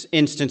second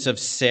instance of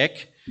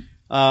sick,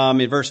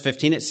 in verse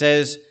 15, it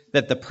says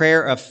that the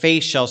prayer of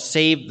faith shall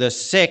save the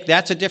sick.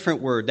 That's a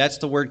different word. That's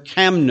the word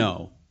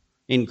kamno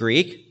in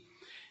Greek.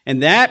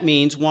 And that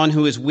means one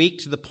who is weak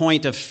to the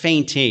point of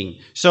fainting.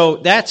 So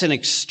that's an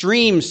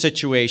extreme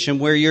situation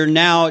where you're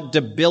now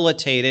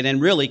debilitated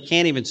and really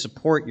can't even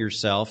support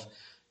yourself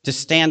to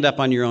stand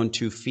up on your own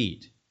 2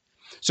 feet.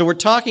 So we're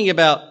talking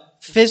about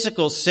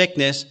physical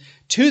sickness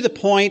to the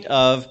point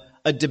of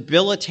a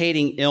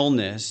debilitating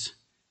illness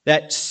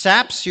that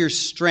saps your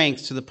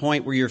strength to the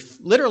point where you're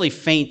literally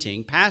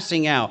fainting,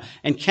 passing out,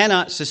 and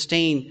cannot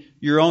sustain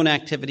your own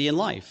activity in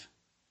life.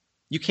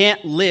 You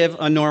can't live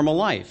a normal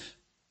life.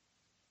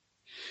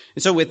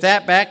 And so with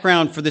that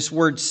background for this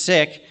word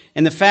sick,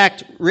 and the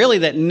fact really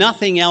that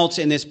nothing else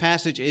in this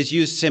passage is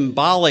used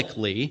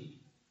symbolically,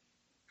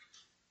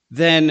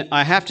 then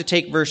I have to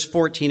take verse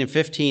 14 and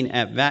 15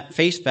 at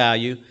face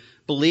value,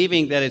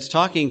 believing that it's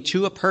talking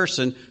to a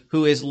person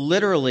who is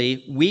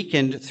literally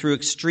weakened through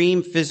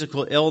extreme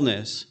physical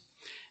illness,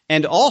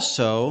 and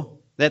also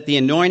that the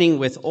anointing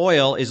with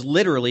oil is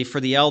literally for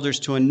the elders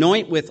to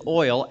anoint with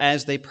oil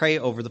as they pray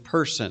over the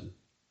person.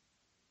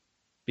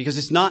 Because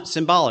it's not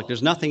symbolic.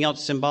 There's nothing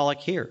else symbolic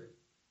here.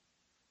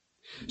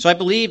 So I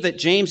believe that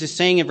James is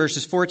saying in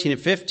verses 14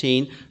 and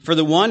 15, for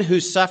the one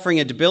who's suffering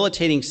a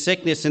debilitating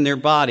sickness in their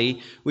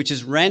body, which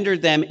has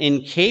rendered them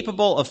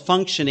incapable of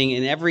functioning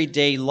in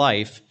everyday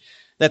life,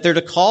 that they're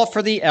to call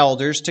for the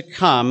elders to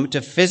come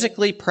to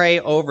physically pray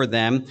over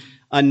them,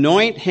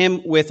 anoint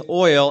him with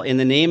oil in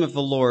the name of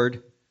the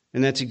Lord,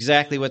 and that's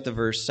exactly what the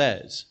verse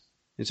says.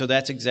 And so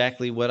that's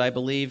exactly what I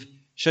believe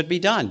should be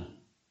done.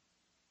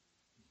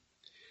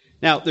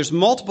 Now, there's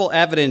multiple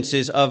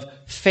evidences of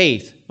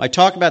faith. I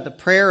talk about the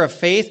prayer of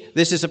faith.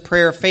 This is a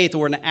prayer of faith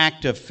or an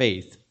act of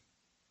faith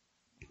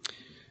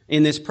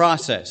in this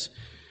process.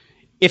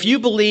 If you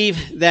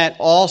believe that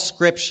all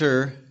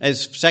Scripture,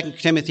 as 2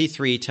 Timothy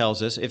 3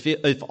 tells us,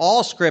 if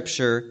all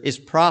Scripture is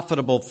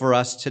profitable for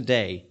us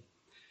today,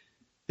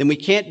 then we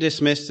can't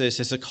dismiss this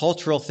as a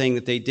cultural thing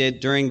that they did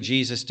during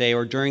Jesus' day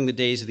or during the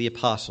days of the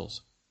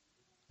apostles.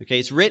 Okay,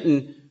 it's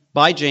written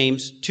by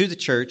James to the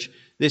church.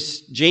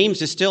 This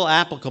James is still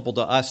applicable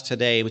to us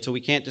today, so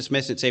we can't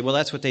dismiss it and say, well,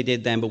 that's what they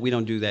did then, but we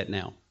don't do that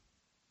now.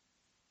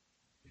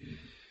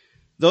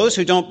 Those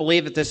who don't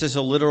believe that this is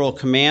a literal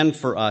command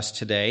for us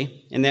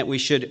today and that we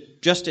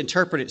should just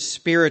interpret it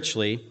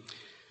spiritually,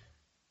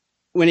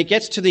 when it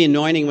gets to the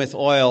anointing with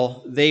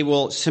oil, they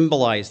will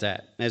symbolize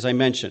that, as I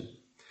mentioned.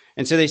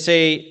 And so they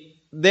say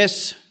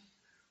this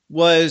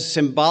was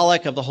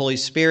symbolic of the Holy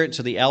Spirit,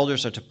 so the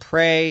elders are to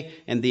pray,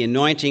 and the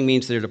anointing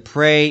means they're to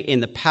pray in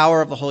the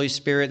power of the Holy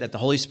Spirit, that the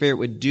Holy Spirit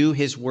would do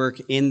his work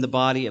in the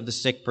body of the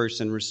sick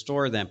person,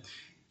 restore them.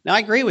 Now, I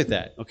agree with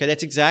that. Okay,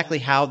 that's exactly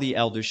how the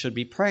elders should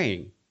be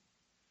praying.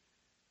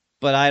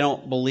 But I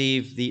don't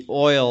believe the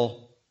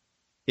oil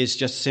is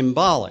just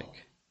symbolic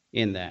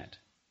in that.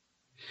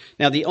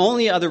 Now, the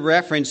only other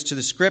reference to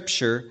the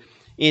Scripture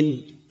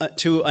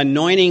to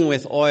anointing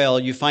with oil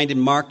you find in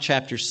Mark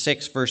chapter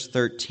 6, verse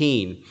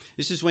 13.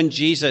 This is when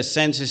Jesus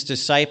sends his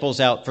disciples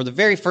out for the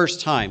very first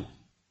time.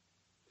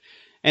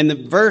 And the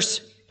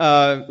verse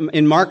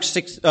in Mark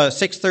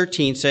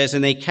 6:13 says,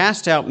 and they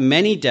cast out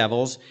many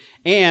devils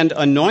and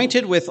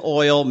anointed with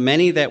oil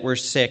many that were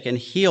sick and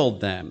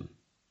healed them.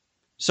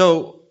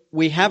 So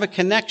we have a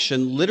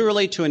connection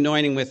literally to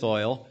anointing with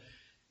oil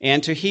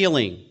and to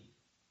healing.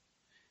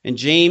 And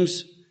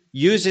James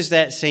uses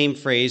that same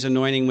phrase,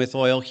 anointing with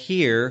oil,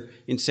 here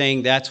in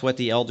saying that's what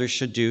the elders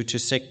should do to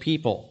sick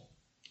people.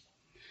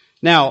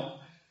 Now,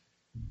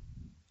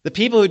 the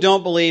people who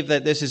don't believe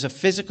that this is a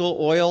physical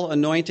oil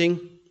anointing,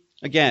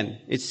 again,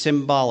 it's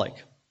symbolic.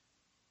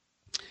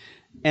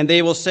 And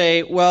they will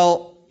say,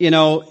 well,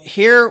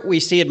 here we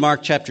see in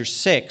Mark chapter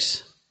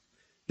 6,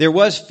 there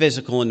was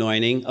physical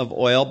anointing of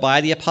oil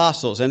by the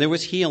apostles, and there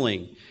was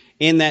healing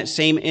in that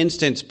same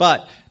instance.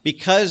 But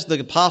because the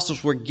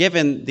apostles were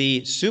given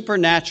the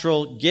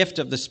supernatural gift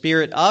of the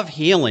Spirit of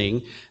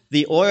healing,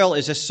 the oil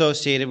is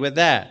associated with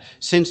that.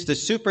 Since the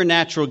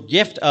supernatural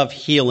gift of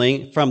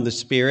healing from the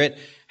Spirit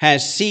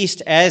has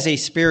ceased as a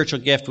spiritual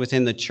gift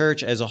within the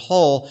church as a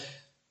whole,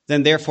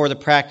 then therefore the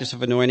practice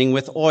of anointing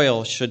with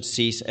oil should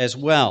cease as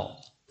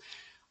well.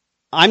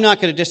 I'm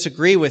not going to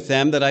disagree with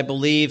them that I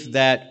believe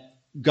that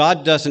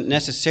God doesn't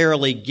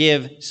necessarily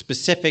give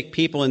specific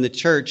people in the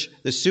church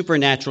the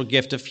supernatural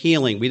gift of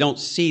healing. We don't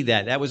see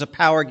that. That was a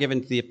power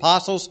given to the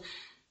apostles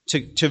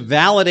to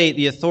validate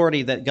the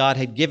authority that God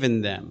had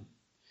given them.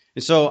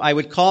 And so I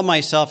would call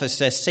myself a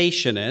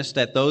cessationist,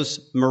 that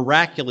those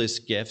miraculous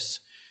gifts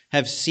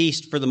have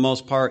ceased for the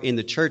most part in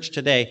the church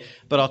today,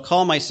 but I'll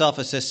call myself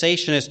a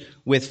cessationist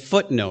with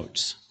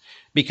footnotes,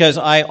 because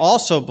I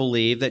also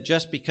believe that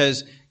just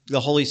because the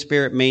Holy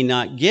Spirit may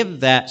not give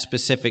that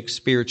specific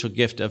spiritual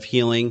gift of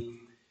healing,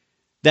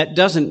 that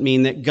doesn't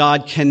mean that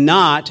God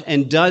cannot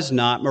and does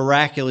not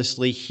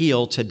miraculously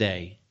heal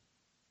today.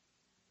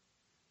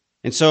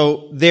 And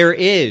so there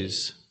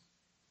is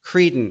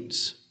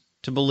credence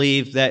to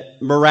believe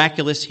that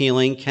miraculous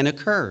healing can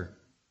occur.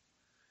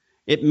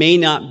 It may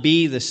not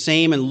be the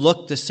same and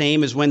look the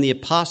same as when the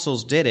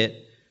apostles did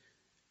it,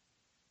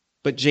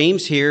 but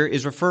James here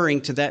is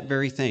referring to that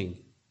very thing.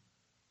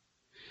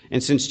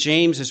 And since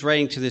James is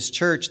writing to this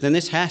church, then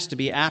this has to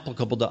be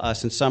applicable to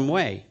us in some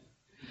way.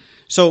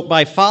 So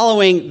by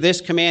following this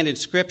command in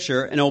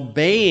Scripture and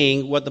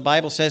obeying what the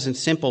Bible says in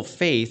simple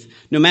faith,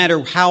 no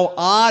matter how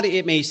odd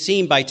it may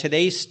seem by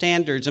today's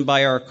standards and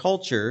by our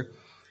culture,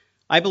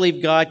 I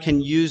believe God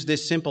can use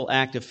this simple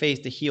act of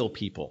faith to heal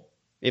people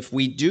if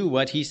we do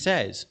what he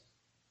says.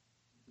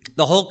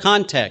 The whole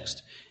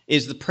context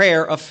is the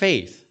prayer of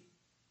faith.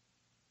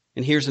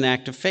 And here's an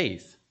act of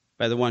faith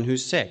by the one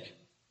who's sick.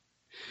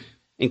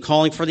 In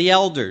calling for the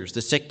elders,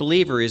 the sick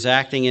believer is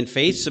acting in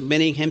faith,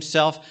 submitting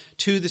himself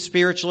to the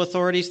spiritual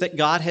authorities that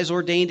God has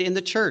ordained in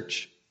the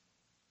church.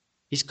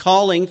 He's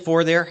calling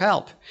for their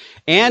help.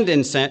 And in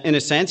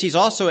a sense, he's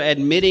also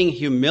admitting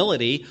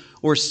humility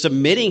or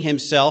submitting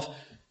himself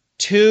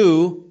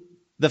to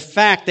the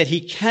fact that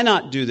he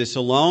cannot do this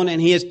alone,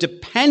 and he is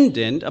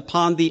dependent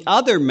upon the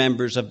other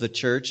members of the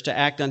church to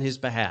act on his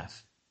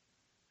behalf.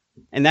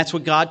 And that's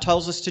what God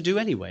tells us to do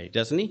anyway,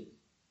 doesn't he?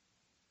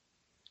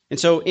 And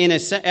so, in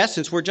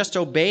essence, we're just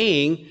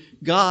obeying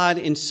God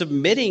in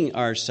submitting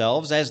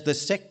ourselves as the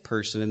sick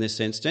person in this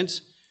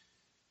instance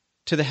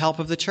to the help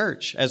of the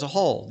church as a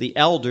whole, the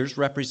elders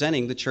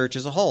representing the church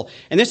as a whole.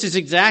 And this is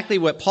exactly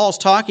what Paul's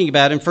talking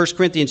about in 1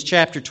 Corinthians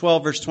chapter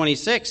 12, verse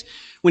 26,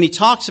 when he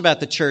talks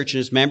about the church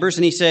and its members,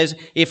 and he says,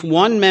 if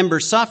one member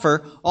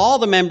suffer, all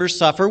the members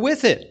suffer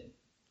with it.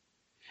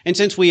 And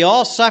since we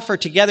all suffer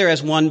together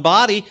as one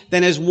body,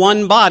 then as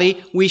one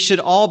body, we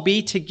should all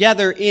be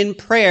together in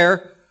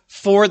prayer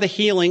for the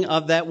healing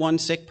of that one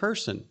sick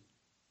person.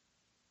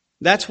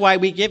 That's why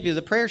we give you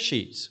the prayer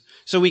sheets,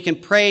 so we can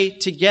pray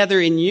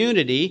together in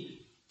unity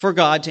for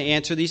God to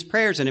answer these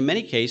prayers. And in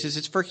many cases,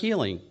 it's for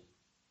healing.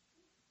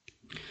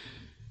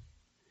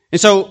 And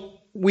so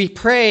we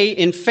pray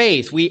in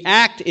faith. We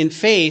act in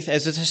faith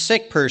as a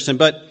sick person.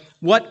 But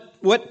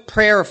what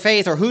prayer of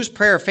faith, or whose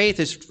prayer of faith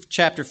is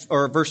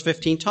verse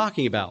 15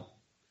 talking about?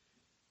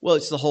 Well,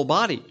 it's the whole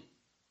body.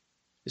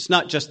 It's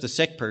not just the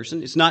sick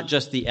person. It's not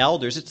just the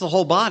elders. It's the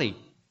whole body,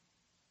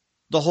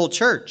 the whole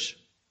church.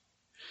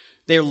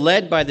 They're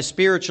led by the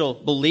spiritual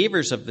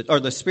believers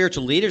the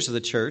spiritual leaders of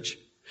the church,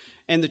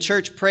 and the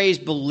church prays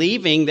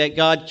believing that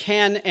God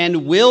can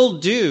and will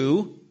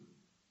do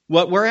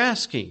what we're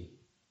asking.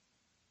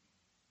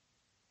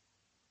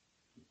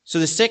 So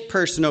the sick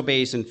person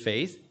obeys in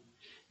faith,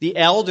 the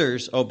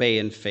elders obey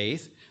in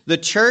faith, the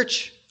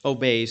church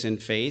obeys in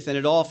faith, and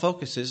it all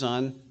focuses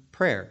on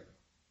prayer.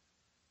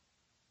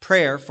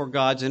 Prayer for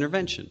God's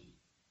intervention.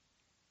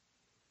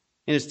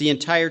 And it's the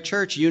entire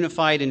church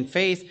unified in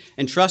faith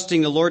and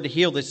trusting the Lord to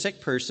heal the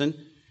sick person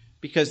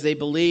because they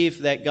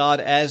believe that God,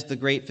 as the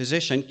great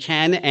physician,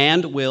 can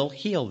and will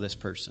heal this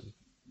person.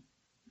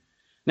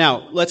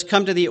 Now, let's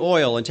come to the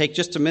oil and take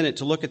just a minute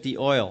to look at the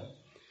oil.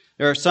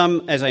 There are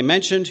some, as I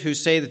mentioned, who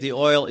say that the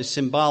oil is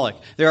symbolic.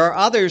 There are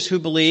others who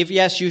believe,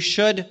 yes, you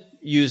should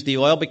use the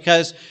oil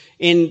because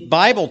in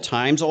Bible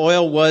times,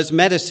 oil was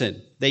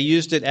medicine. They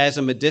used it as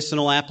a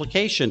medicinal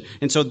application.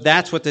 And so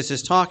that's what this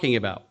is talking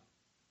about.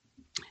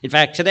 In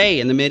fact, today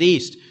in the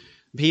Mideast,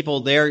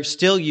 people there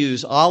still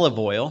use olive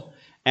oil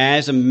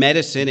as a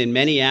medicine in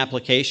many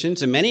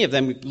applications. And many of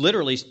them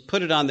literally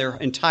put it on their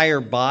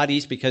entire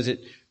bodies because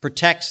it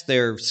protects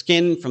their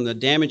skin from the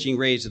damaging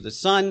rays of the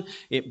sun.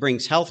 It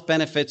brings health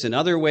benefits in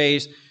other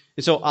ways.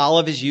 And so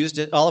olive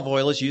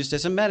oil is used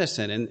as a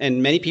medicine.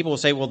 And many people will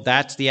say, well,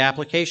 that's the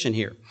application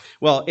here.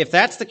 Well, if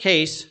that's the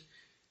case,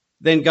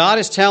 then God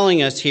is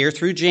telling us here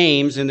through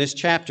James in this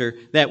chapter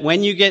that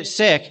when you get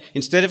sick,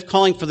 instead of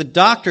calling for the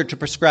doctor to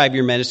prescribe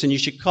your medicine, you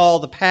should call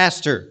the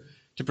pastor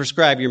to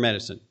prescribe your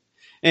medicine.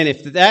 And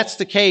if that's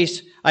the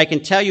case, I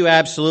can tell you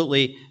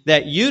absolutely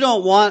that you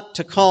don't want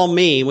to call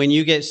me when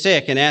you get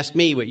sick and ask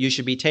me what you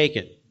should be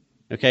taking.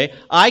 Okay?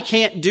 I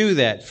can't do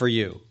that for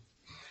you.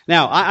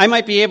 Now, I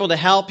might be able to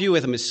help you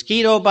with a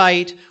mosquito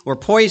bite or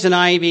poison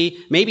ivy,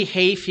 maybe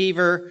hay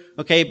fever,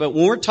 okay? But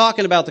when we're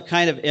talking about the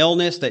kind of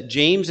illness that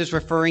James is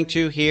referring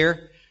to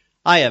here,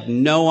 I have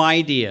no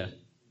idea.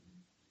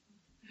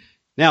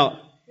 Now,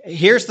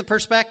 here's the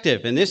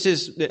perspective, and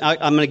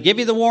I'm going to give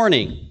you the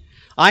warning.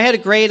 I had a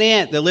great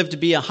aunt that lived to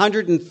be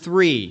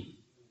 103,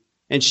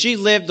 and she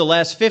lived the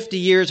last 50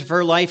 years of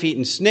her life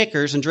eating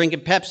Snickers and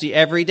drinking Pepsi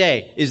every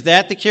day. Is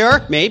that the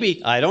cure?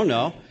 Maybe. I don't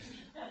know.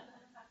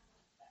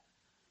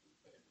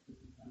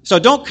 So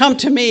don't come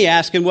to me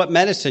asking what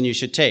medicine you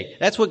should take.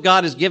 That's what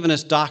God has given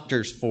us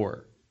doctors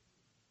for.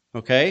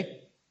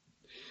 Okay?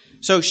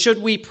 So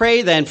should we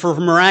pray then for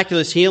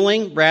miraculous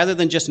healing rather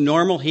than just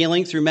normal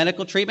healing through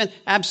medical treatment?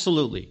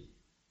 Absolutely.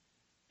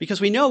 Because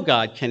we know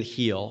God can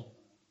heal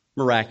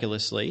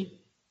miraculously.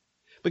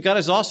 But God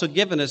has also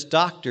given us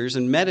doctors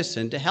and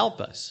medicine to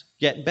help us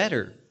get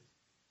better.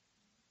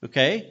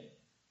 Okay?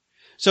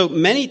 So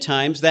many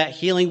times that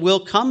healing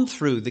will come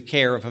through the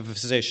care of a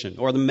physician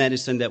or the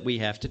medicine that we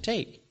have to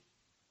take.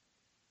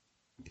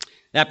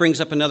 That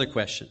brings up another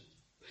question.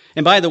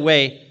 And by the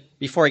way,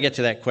 before I get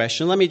to that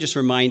question, let me just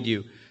remind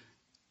you,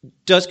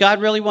 does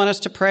God really want us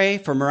to pray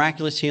for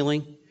miraculous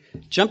healing?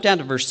 Jump down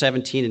to verse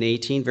 17 and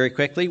 18 very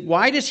quickly.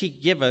 Why does he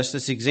give us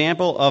this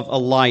example of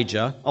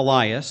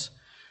Elias,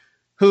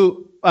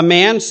 who a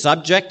man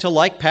subject to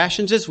like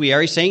passions as we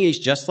are? He's saying he's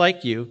just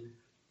like you.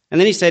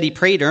 And then he said he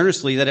prayed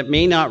earnestly that it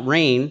may not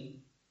rain,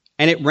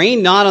 and it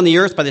rained not on the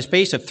earth by the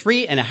space of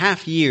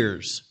 3.5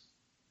 years.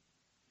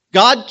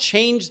 God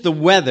changed the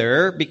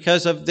weather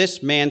because of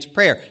this man's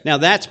prayer. Now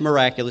that's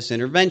miraculous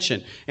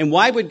intervention. And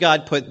why would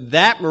God put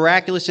that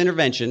miraculous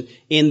intervention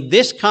in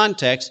this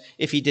context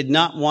if he did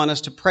not want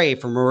us to pray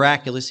for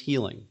miraculous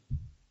healing?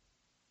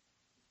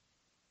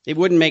 It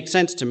wouldn't make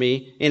sense to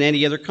me in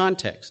any other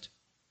context.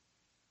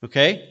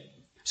 Okay?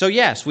 So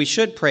yes, we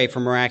should pray for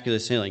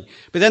miraculous healing.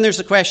 But then there's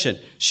the question,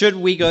 should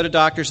we go to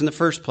doctors in the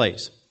first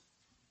place?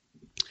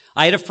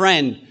 I had a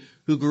friend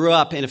who grew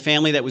up in a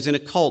family that was in a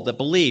cult that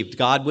believed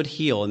God would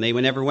heal, and they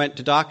never went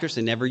to doctors,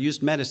 they never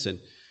used medicine.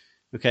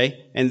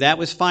 Okay? And that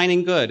was fine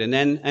and good. And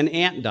then an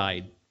aunt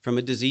died from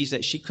a disease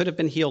that she could have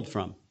been healed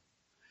from.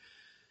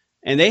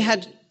 And they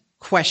had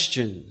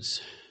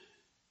questions.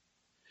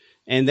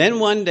 And then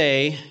one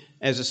day,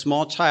 as a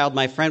small child,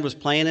 my friend was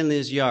playing in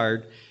his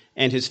yard,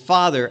 and his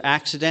father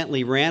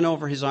accidentally ran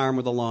over his arm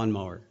with a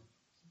lawnmower.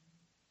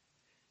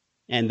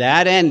 And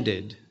that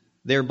ended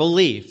their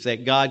belief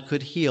that God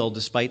could heal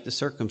despite the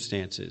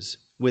circumstances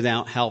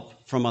without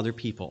help from other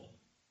people.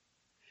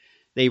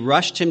 They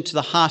rushed him to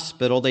the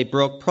hospital. They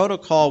broke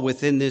protocol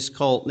within this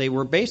cult. They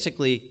were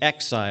basically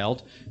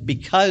exiled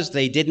because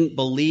they didn't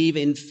believe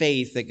in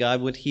faith that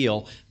God would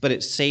heal, but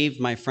it saved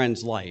my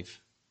friend's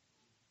life.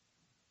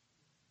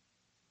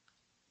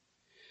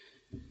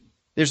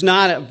 This is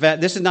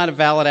not a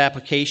valid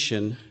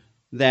application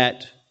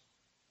that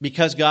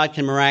because God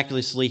can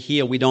miraculously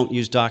heal, we don't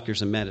use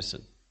doctors and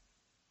medicine.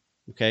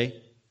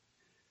 Okay?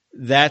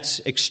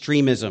 That's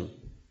extremism.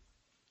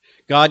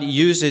 God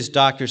uses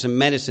doctors and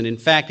medicine. In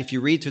fact, if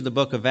you read through the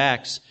book of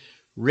Acts,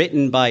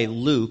 written by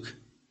Luke,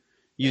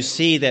 you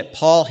see that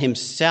Paul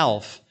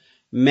himself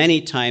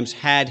many times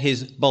had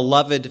his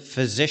beloved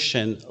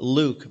physician,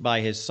 Luke, by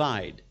his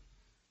side.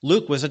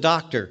 Luke was a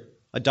doctor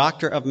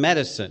of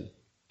medicine,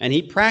 and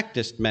he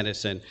practiced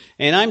medicine.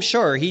 And I'm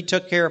sure he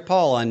took care of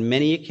Paul on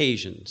many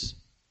occasions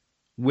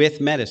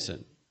with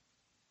medicine.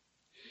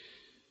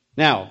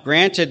 Now,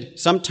 granted,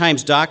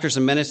 sometimes doctors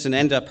and medicine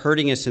end up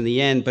hurting us in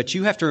the end, but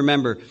you have to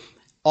remember,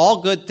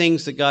 all good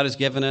things that God has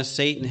given us,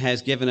 Satan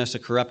has given us a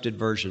corrupted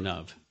version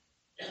of.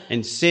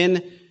 And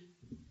sin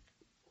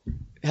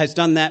has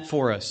done that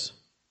for us.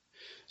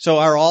 So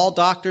are all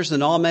doctors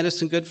and all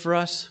medicine good for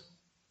us?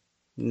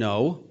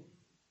 No.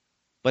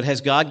 But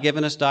has God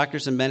given us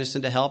doctors and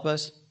medicine to help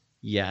us?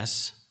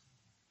 Yes.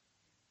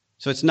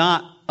 So it's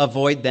not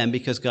avoid them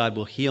because God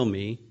will heal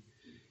me.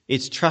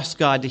 It's trust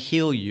God to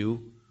heal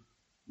you.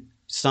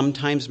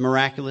 Sometimes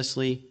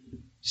miraculously,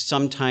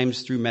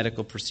 sometimes through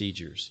medical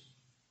procedures.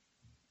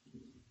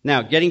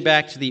 Now, getting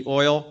back to the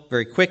oil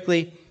very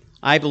quickly,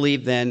 I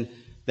believe then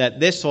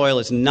that this oil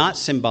is not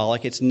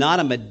symbolic. It's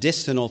not a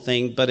medicinal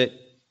thing, but it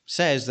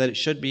says that it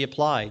should be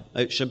applied.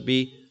 It should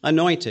be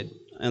anointed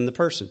on the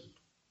person.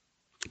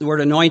 The word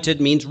anointed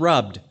means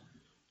rubbed.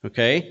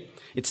 Okay?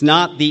 It's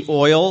not the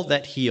oil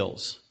that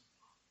heals,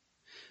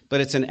 but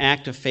it's an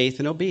act of faith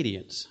and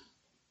obedience.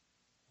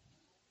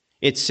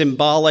 It's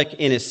symbolic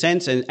in a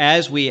sense, and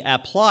as we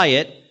apply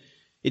it,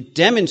 it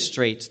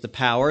demonstrates the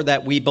power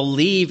that we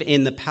believe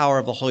in the power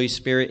of the Holy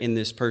Spirit in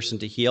this person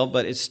to heal,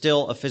 but it's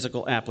still a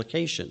physical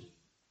application.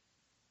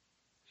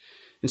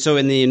 And so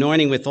in the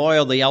anointing with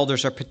oil, the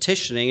elders are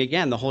petitioning,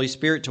 again, the Holy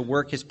Spirit to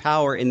work his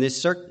power in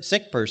this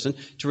sick person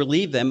to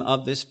relieve them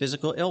of this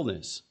physical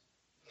illness.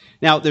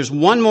 Now, there's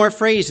one more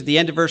phrase at the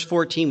end of verse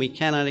 14 we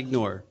cannot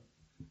ignore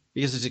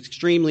because it's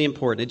extremely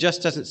important. It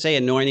just doesn't say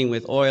anointing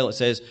with oil. It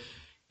says,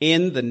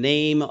 in the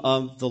name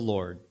of the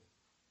Lord.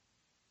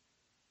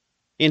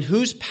 In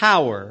whose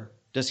power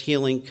does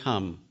healing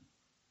come?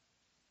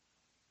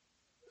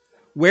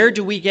 Where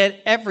do we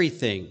get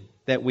everything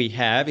that we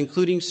have,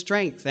 including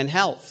strength and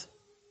health?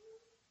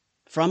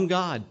 From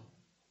God.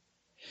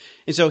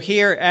 And so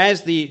here,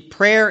 as the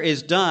prayer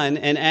is done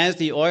and as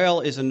the oil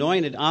is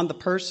anointed on the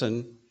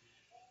person,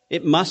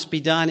 it must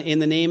be done in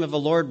the name of the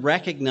Lord,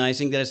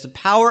 recognizing that it's the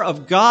power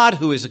of God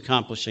who is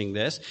accomplishing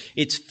this.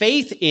 It's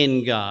faith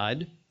in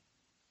God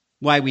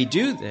why we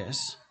do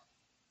this.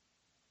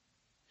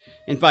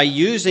 And by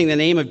using the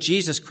name of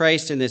Jesus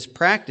Christ in this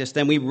practice,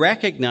 then we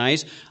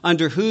recognize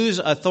under whose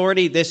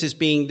authority this is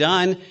being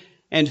done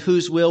and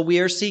whose will we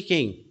are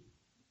seeking.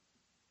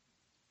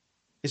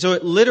 And so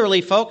it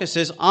literally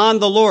focuses on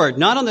the Lord,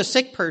 not on the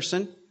sick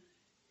person.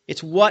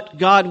 It's what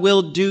God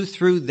will do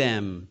through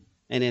them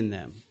and in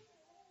them.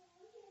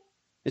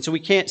 And so we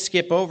can't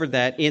skip over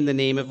that in the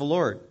name of the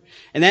Lord.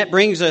 And that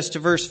brings us to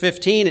verse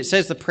 15. It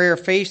says the prayer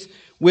of faith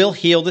will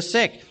heal the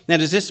sick. Now,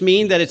 does this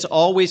mean that it's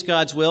always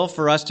God's will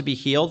for us to be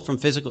healed from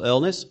physical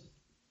illness?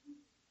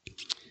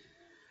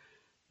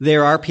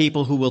 There are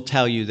people who will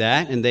tell you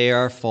that, and they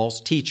are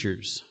false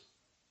teachers.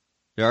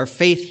 There are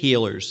faith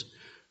healers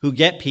who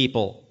get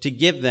people to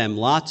give them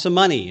lots of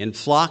money and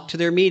flock to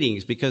their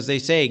meetings because they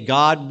say,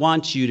 God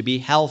wants you to be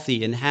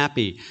healthy and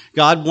happy.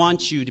 God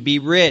wants you to be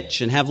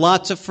rich and have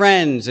lots of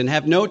friends and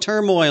have no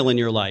turmoil in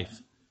your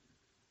life.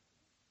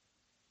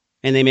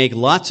 And they make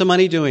lots of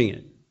money doing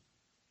it.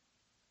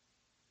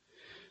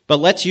 But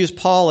let's use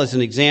Paul as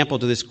an example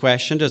to this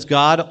question. Does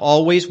God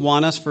always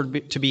want us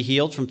to be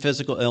healed from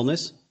physical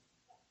illness?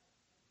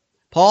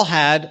 Paul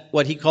had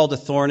what he called a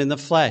thorn in the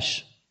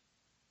flesh,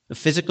 a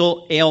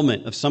physical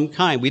ailment of some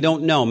kind. We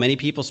don't know. Many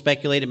people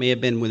speculate it may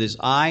have been with his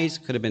eyes,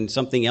 could have been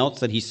something else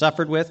that he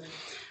suffered with.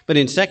 But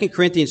in 2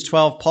 Corinthians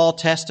 12, Paul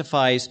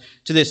testifies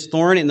to this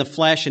thorn in the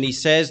flesh, and he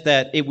says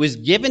that it was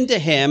given to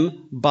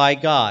him by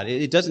God.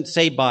 It doesn't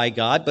say by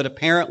God, but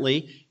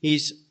apparently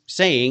he's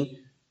saying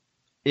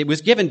it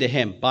was given to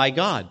him by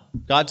God.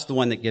 God's the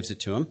one that gives it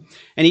to him.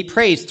 And he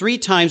prays 3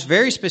 times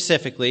very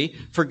specifically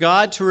for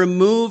God to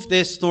remove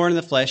this thorn in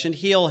the flesh and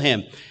heal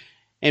him.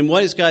 And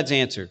what is God's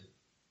answer?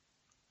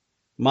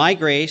 My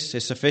grace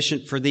is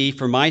sufficient for thee,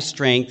 for my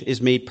strength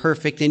is made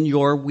perfect in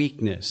your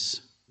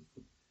weakness.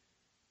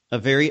 A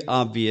very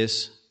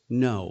obvious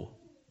no.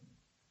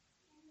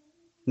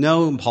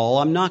 No, Paul,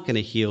 I'm not going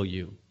to heal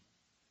you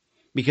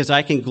because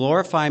I can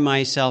glorify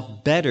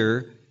myself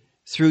better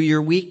through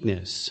your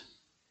weakness.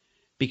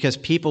 Because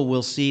people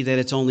will see that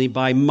it's only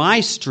by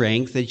my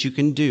strength that you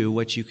can do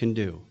what you can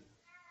do.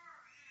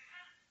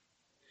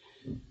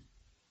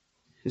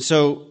 And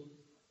so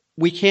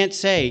we can't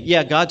say,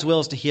 yeah, God's will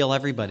is to heal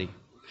everybody.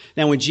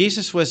 Now, when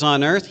Jesus was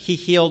on earth, he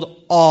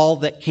healed all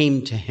that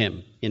came to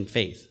him in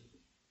faith.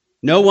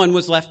 No one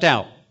was left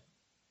out.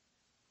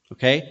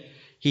 Okay?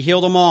 He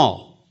healed them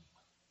all.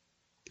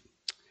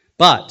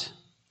 But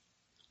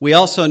we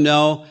also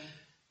know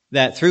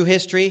that through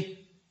history,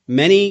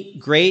 many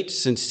great,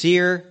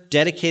 sincere,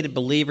 dedicated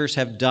believers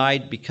have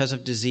died because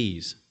of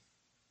disease.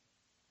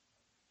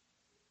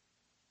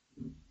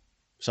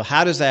 So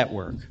how does that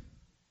work?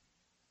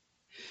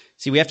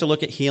 See, we have to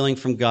look at healing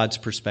from God's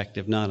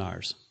perspective, not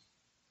ours.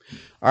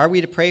 Are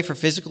we to pray for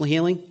physical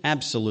healing?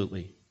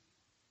 Absolutely.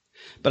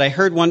 But I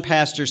heard one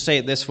pastor say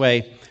it this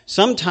way: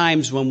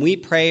 sometimes when we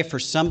pray for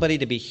somebody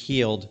to be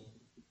healed,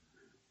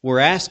 we're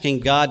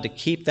asking God to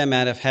keep them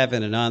out of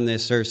heaven and on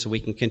this earth so we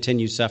can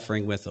continue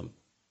suffering with them.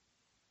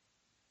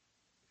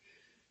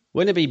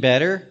 Wouldn't it be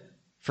better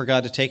for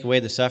God to take away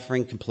the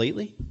suffering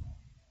completely?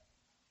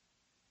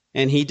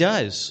 And he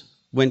does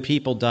when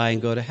people die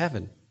and go to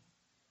heaven.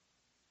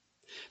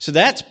 So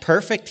that's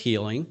perfect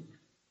healing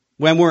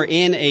when we're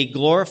in a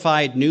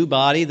glorified new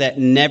body that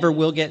never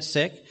will get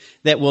sick,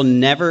 that will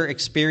never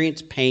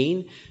experience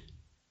pain,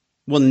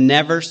 will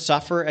never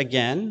suffer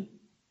again.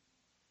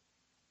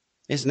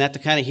 Isn't that the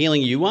kind of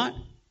healing you want?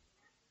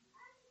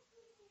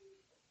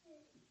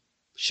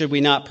 Should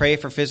we not pray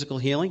for physical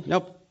healing?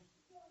 Nope.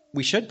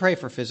 We should pray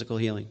for physical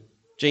healing.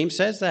 James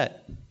says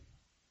that.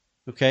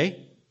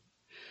 Okay?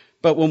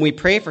 But when we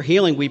pray for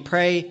healing, we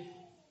pray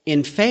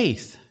in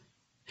faith.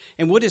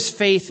 And what does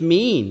faith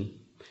mean?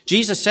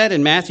 Jesus said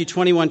in Matthew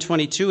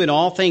 21:22, in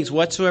all things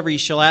whatsoever you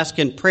shall ask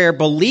in prayer,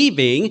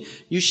 believing,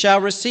 you shall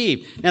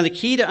receive. Now the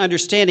key to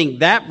understanding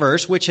that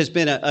verse, which has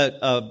been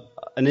an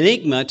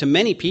enigma to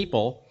many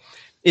people,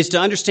 is to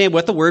understand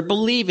what the word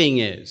believing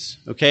is.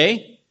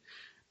 Okay?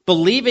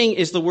 Believing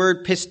is the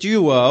word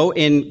pisteuo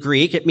in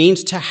Greek. It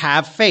means to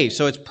have faith.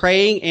 So it's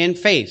praying in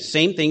faith.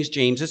 Same things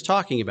James is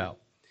talking about.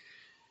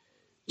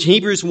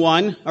 Hebrews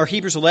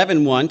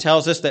 11:1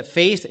 tells us that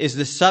faith is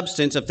the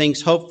substance of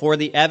things hoped for,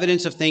 the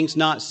evidence of things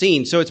not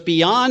seen. So it's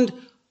beyond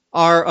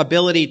our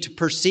ability to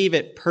perceive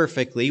it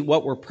perfectly,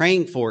 what we're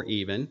praying for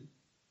even.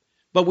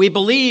 But we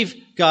believe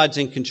God's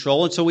in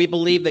control, and so we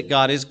believe that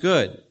God is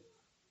good.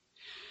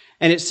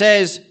 And it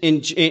says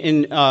in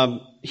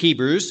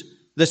Hebrews,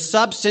 the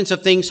substance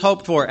of things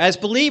hoped for. As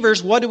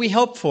believers, what do we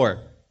hope for?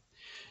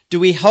 Do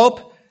we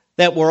hope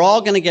that we're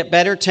all going to get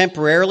better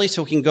temporarily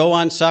so we can go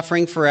on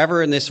suffering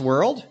forever in this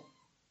world?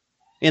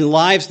 In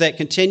lives that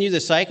continue the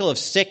cycle of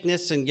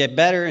sickness and get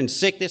better and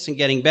sickness and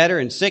getting better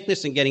and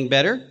sickness and getting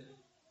better?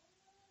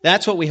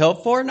 That's what we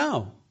hope for?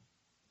 No.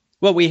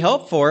 What we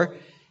hope for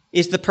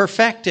is the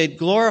perfected,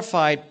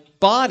 glorified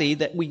body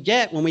that we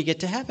get when we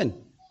get to heaven.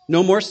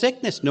 No more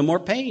sickness, no more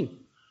pain,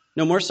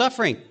 no more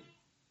suffering.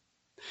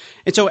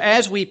 And so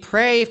as we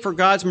pray for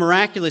God's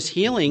miraculous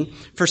healing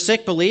for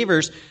sick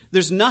believers,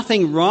 there's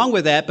nothing wrong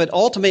with that, but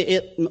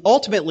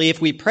ultimately, if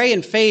we pray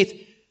in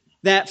faith,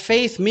 that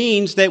faith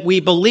means that we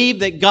believe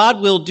that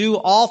God will do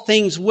all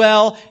things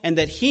well and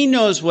that he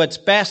knows what's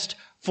best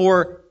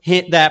for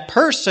that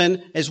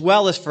person as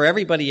well as for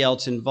everybody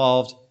else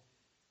involved.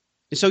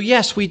 And so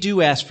yes, we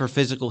do ask for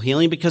physical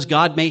healing because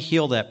God may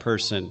heal that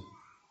person.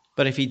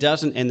 But if he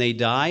doesn't and they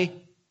die,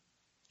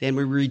 then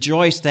we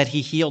rejoice that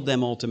he healed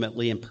them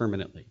ultimately and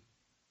permanently.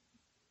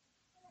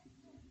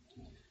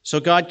 So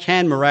God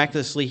can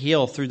miraculously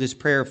heal through this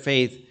prayer of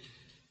faith.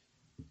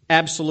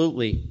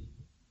 Absolutely.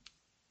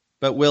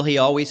 But will he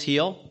always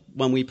heal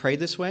when we pray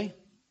this way?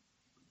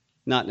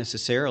 Not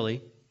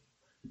necessarily.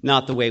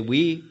 Not the way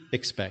we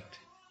expect.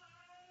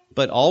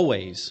 But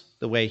always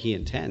the way he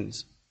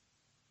intends.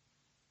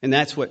 And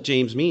that's what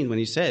James means when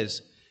he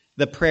says,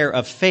 the prayer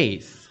of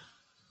faith,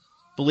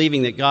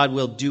 believing that God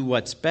will do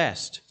what's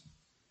best,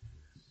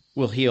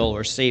 will heal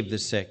or save the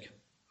sick.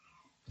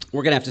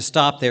 We're going to have to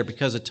stop there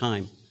because of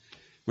time.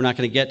 We're not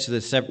going to get to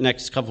the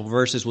next couple of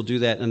verses. We'll do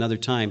that another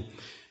time.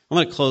 I'm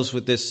going to close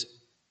with this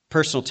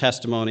personal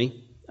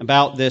testimony.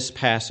 about this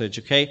passage,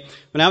 okay?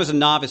 When I was a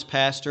novice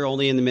pastor,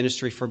 only in the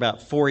ministry for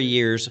about 4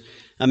 years,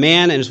 a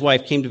man and his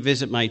wife came to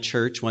visit my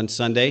church one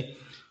Sunday,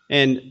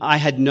 and I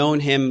had known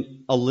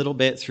him a little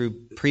bit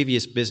through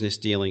previous business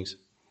dealings.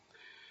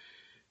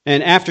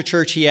 And after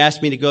church, he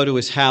asked me to go to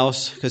his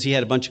house because he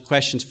had a bunch of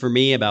questions for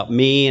me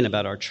and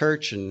about our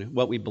church and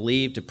what we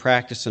believe to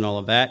practice and all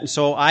of that. And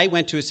so I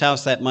went to his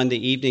house that Monday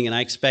evening, and I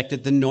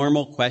expected the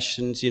normal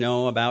questions,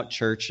 about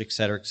church, et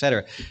cetera, et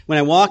cetera. When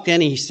I walked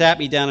in, he sat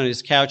me down on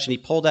his couch, and he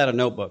pulled out a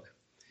notebook.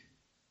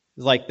 It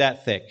was like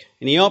that thick.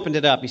 And he opened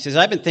it up. He says,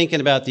 I've been thinking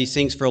about these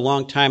things for a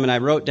long time, and I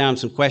wrote down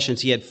some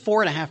questions. He had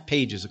 4.5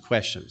 pages of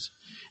questions.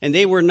 And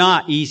they were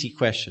not easy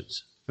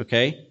questions,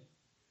 okay?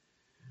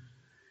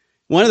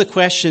 One of the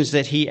questions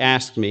that he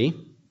asked me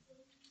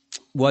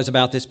was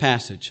about this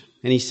passage.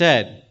 And he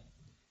said,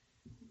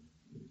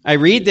 I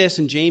read this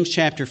in James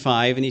chapter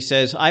 5, and he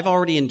says, I've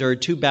already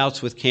endured 2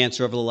 bouts with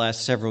cancer over the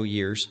last several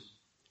years.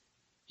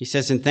 He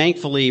says, and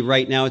thankfully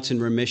right now it's in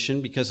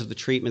remission because of the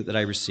treatment that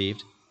I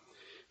received.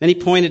 Then he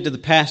pointed to the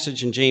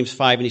passage in James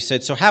 5, and he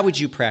said, so how would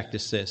you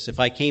practice this if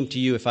I came to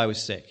you if I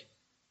was sick?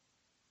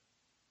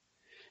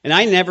 And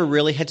I never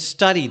really had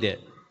studied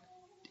it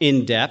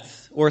in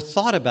depth or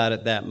thought about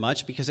it that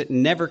much because it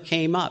never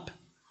came up.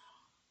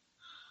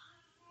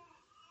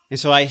 And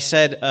so I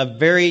said a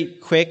very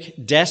quick,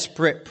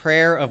 desperate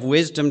prayer of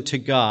wisdom to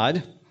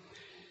God.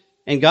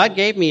 And God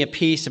gave me a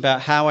piece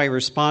about how I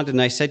responded.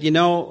 And I said,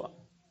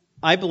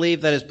 I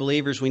believe that as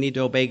believers we need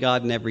to obey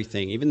God in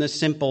everything, even the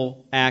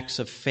simple acts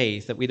of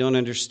faith that we don't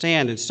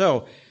understand. And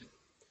so,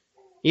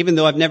 even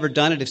though I've never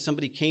done it, if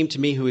somebody came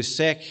to me who is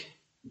sick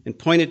and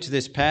pointed to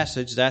this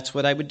passage, that's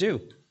what I would do.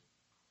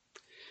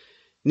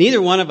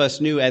 Neither one of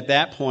us knew at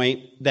that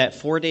point that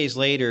 4 days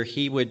later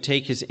he would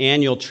take his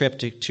annual trip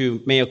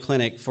to Mayo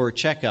Clinic for a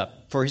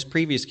checkup for his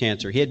previous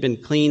cancer. He had been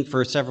clean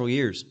for several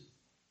years.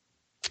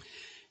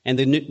 And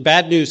the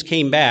bad news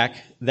came back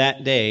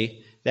that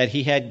day that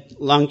he had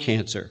lung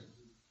cancer.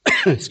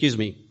 Excuse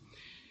me.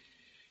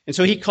 And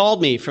so he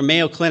called me from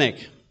Mayo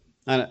Clinic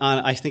on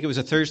I think it was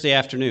a Thursday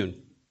afternoon.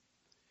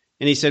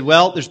 And he said,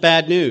 well, there's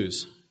bad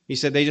news. He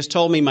said, they just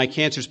told me my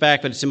cancer's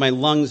back, but it's in my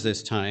lungs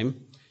this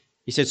time.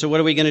 He said, so what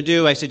are we going to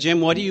do? I said,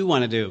 Jim, what do you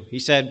want to do? He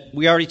said,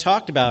 we already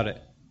talked about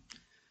it.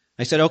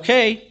 I said,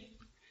 okay,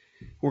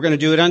 we're going to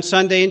do it on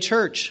Sunday in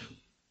church.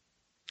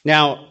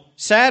 Now,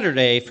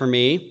 Saturday for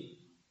me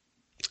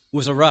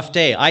was a rough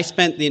day. I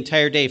spent the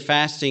entire day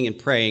fasting and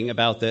praying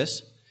about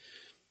this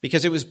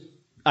because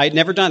I'd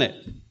never done it.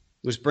 It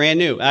was brand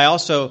new. I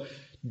also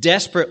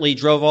desperately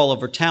drove all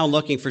over town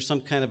looking for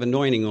some kind of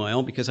anointing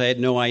oil because I had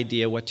no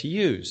idea what to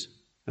use.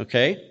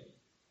 Okay?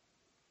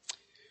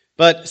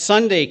 But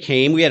Sunday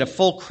came. We had a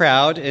full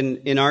crowd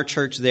in our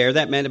church there.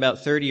 That meant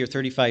about 30 or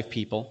 35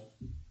 people.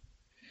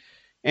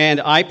 And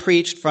I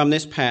preached from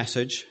this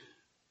passage,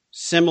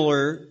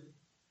 similar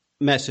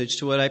message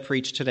to what I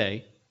preached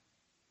today.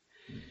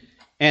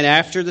 And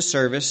after the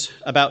service,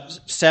 about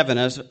 7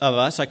 of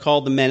us, I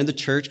called the men of the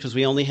church because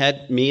we only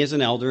had me as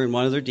an elder and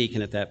one other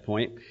deacon at that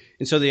point.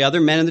 And so the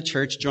other men in the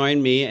church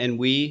joined me, and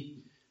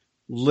we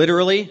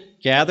literally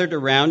gathered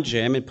around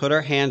Jim and put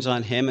our hands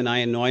on him, and I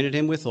anointed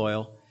him with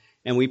oil.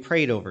 And we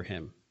prayed over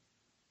him.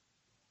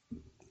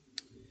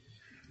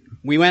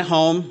 We went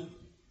home.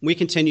 We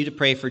continued to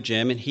pray for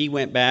Jim, and he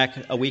went back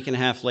a week and a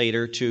half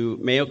later to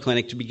Mayo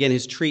Clinic to begin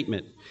his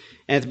treatment.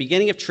 And at the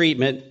beginning of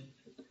treatment,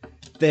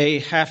 they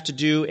have to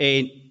do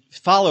a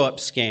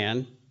follow-up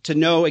scan to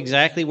know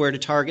exactly where to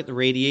target the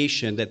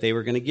radiation that they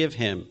were going to give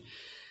him.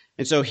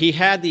 And so he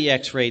had the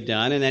x-ray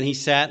done, and then he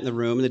sat in the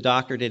room, and the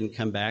doctor didn't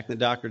come back,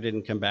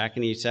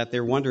 and he sat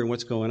there wondering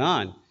what's going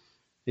on.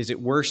 Is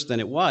it worse than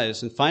it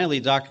was? And finally,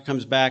 the doctor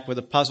comes back with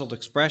a puzzled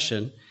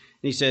expression, and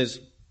he says,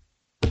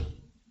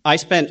 I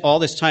spent all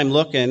this time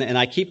looking, and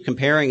I keep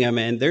comparing them,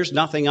 and there's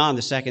nothing on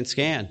the second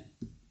scan.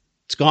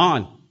 It's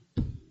gone.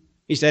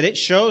 He said, it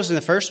shows in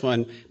the first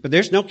one, but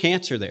there's no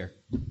cancer there.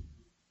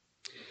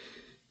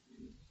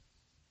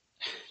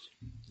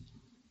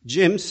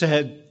 Jim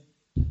said,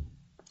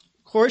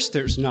 of course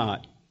there's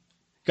not.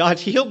 God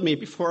healed me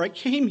before I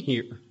came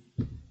here.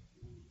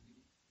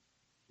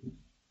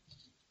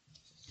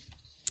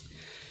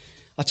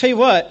 I'll tell you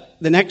what,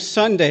 the next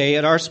Sunday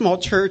at our small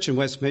church in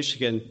West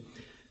Michigan,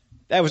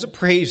 that was a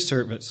praise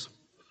service.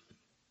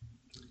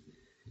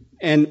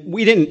 And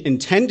we didn't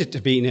intend it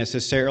to be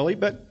necessarily,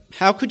 but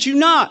how could you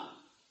not?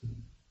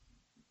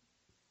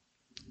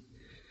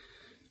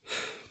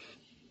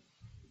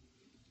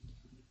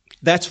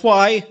 That's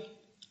why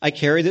I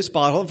carry this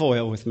bottle of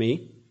oil with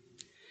me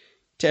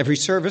to every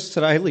service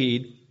that I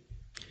lead,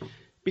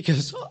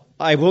 because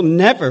I will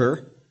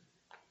never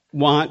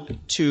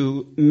want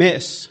to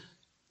miss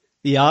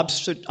the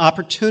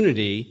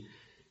opportunity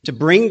to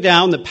bring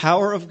down the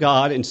power of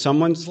God in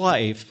someone's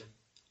life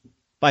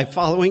by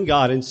following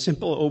God in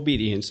simple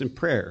obedience and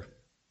prayer.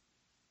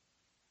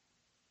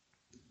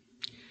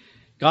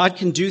 God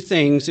can do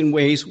things in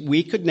ways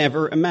we could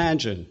never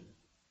imagine.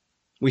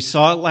 We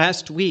saw it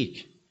last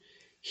week.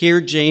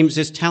 Here, James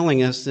is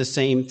telling us the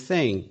same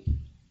thing.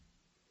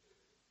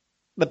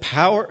 The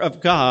power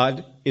of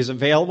God is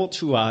available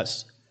to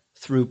us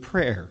through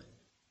prayer.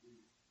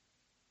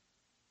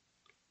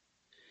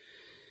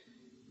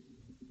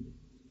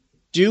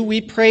 Do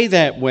we pray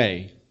that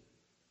way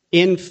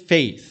in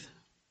faith,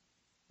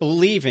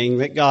 believing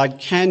that God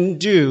can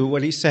do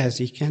what he says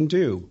he can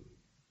do?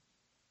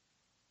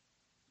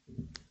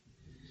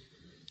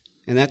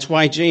 And that's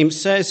why James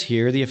says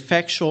here, the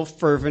effectual,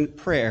 fervent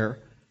prayer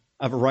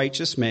of a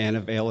righteous man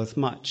availeth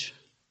much.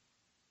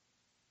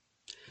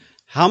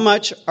 How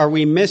much are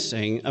we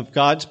missing of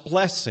God's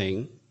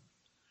blessing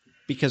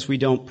because we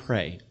don't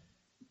pray?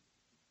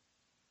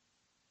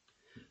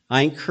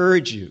 I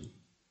encourage you,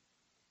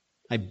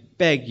 I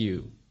beg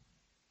you,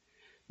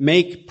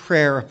 make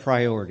prayer a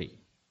priority,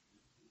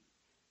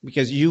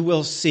 because you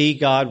will see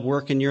God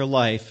work in your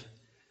life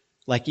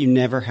like you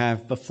never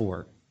have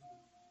before.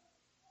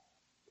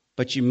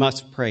 But you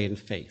must pray in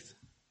faith.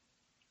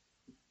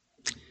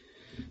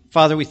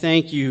 Father, we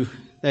thank you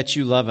that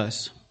you love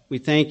us. We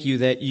thank you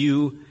that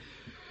you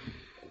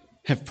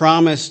have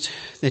promised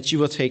that you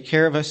will take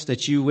care of us,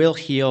 that you will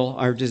heal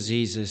our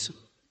diseases.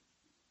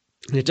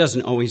 And it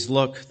doesn't always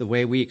look the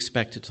way we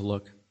expect it to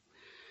look.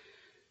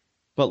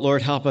 But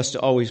Lord, help us to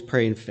always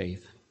pray in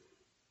faith.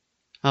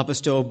 Help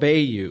us to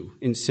obey you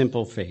in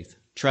simple faith,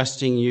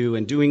 trusting you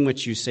and doing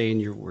what you say in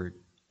your word.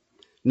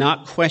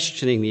 Not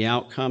questioning the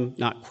outcome,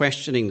 not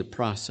questioning the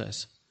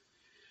process,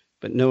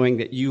 but knowing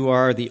that you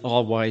are the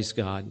all-wise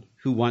God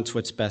who wants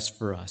what's best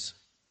for us.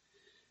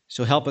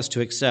 So help us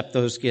to accept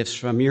those gifts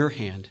from your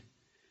hand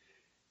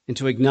and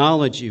to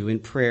acknowledge you in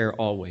prayer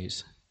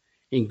always,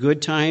 in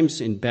good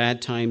times, in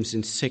bad times,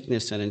 in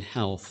sickness, and in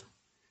health.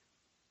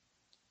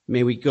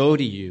 May we go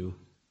to you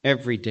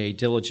every day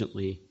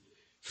diligently,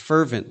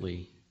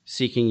 fervently,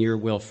 seeking your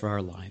will for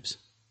our lives.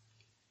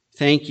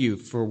 Thank you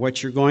for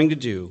what you're going to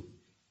do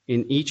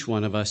in each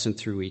one of us and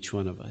through each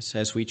one of us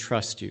as we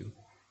trust you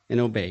and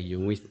obey you.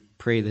 And we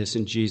pray this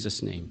in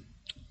Jesus' name.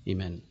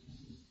 Amen.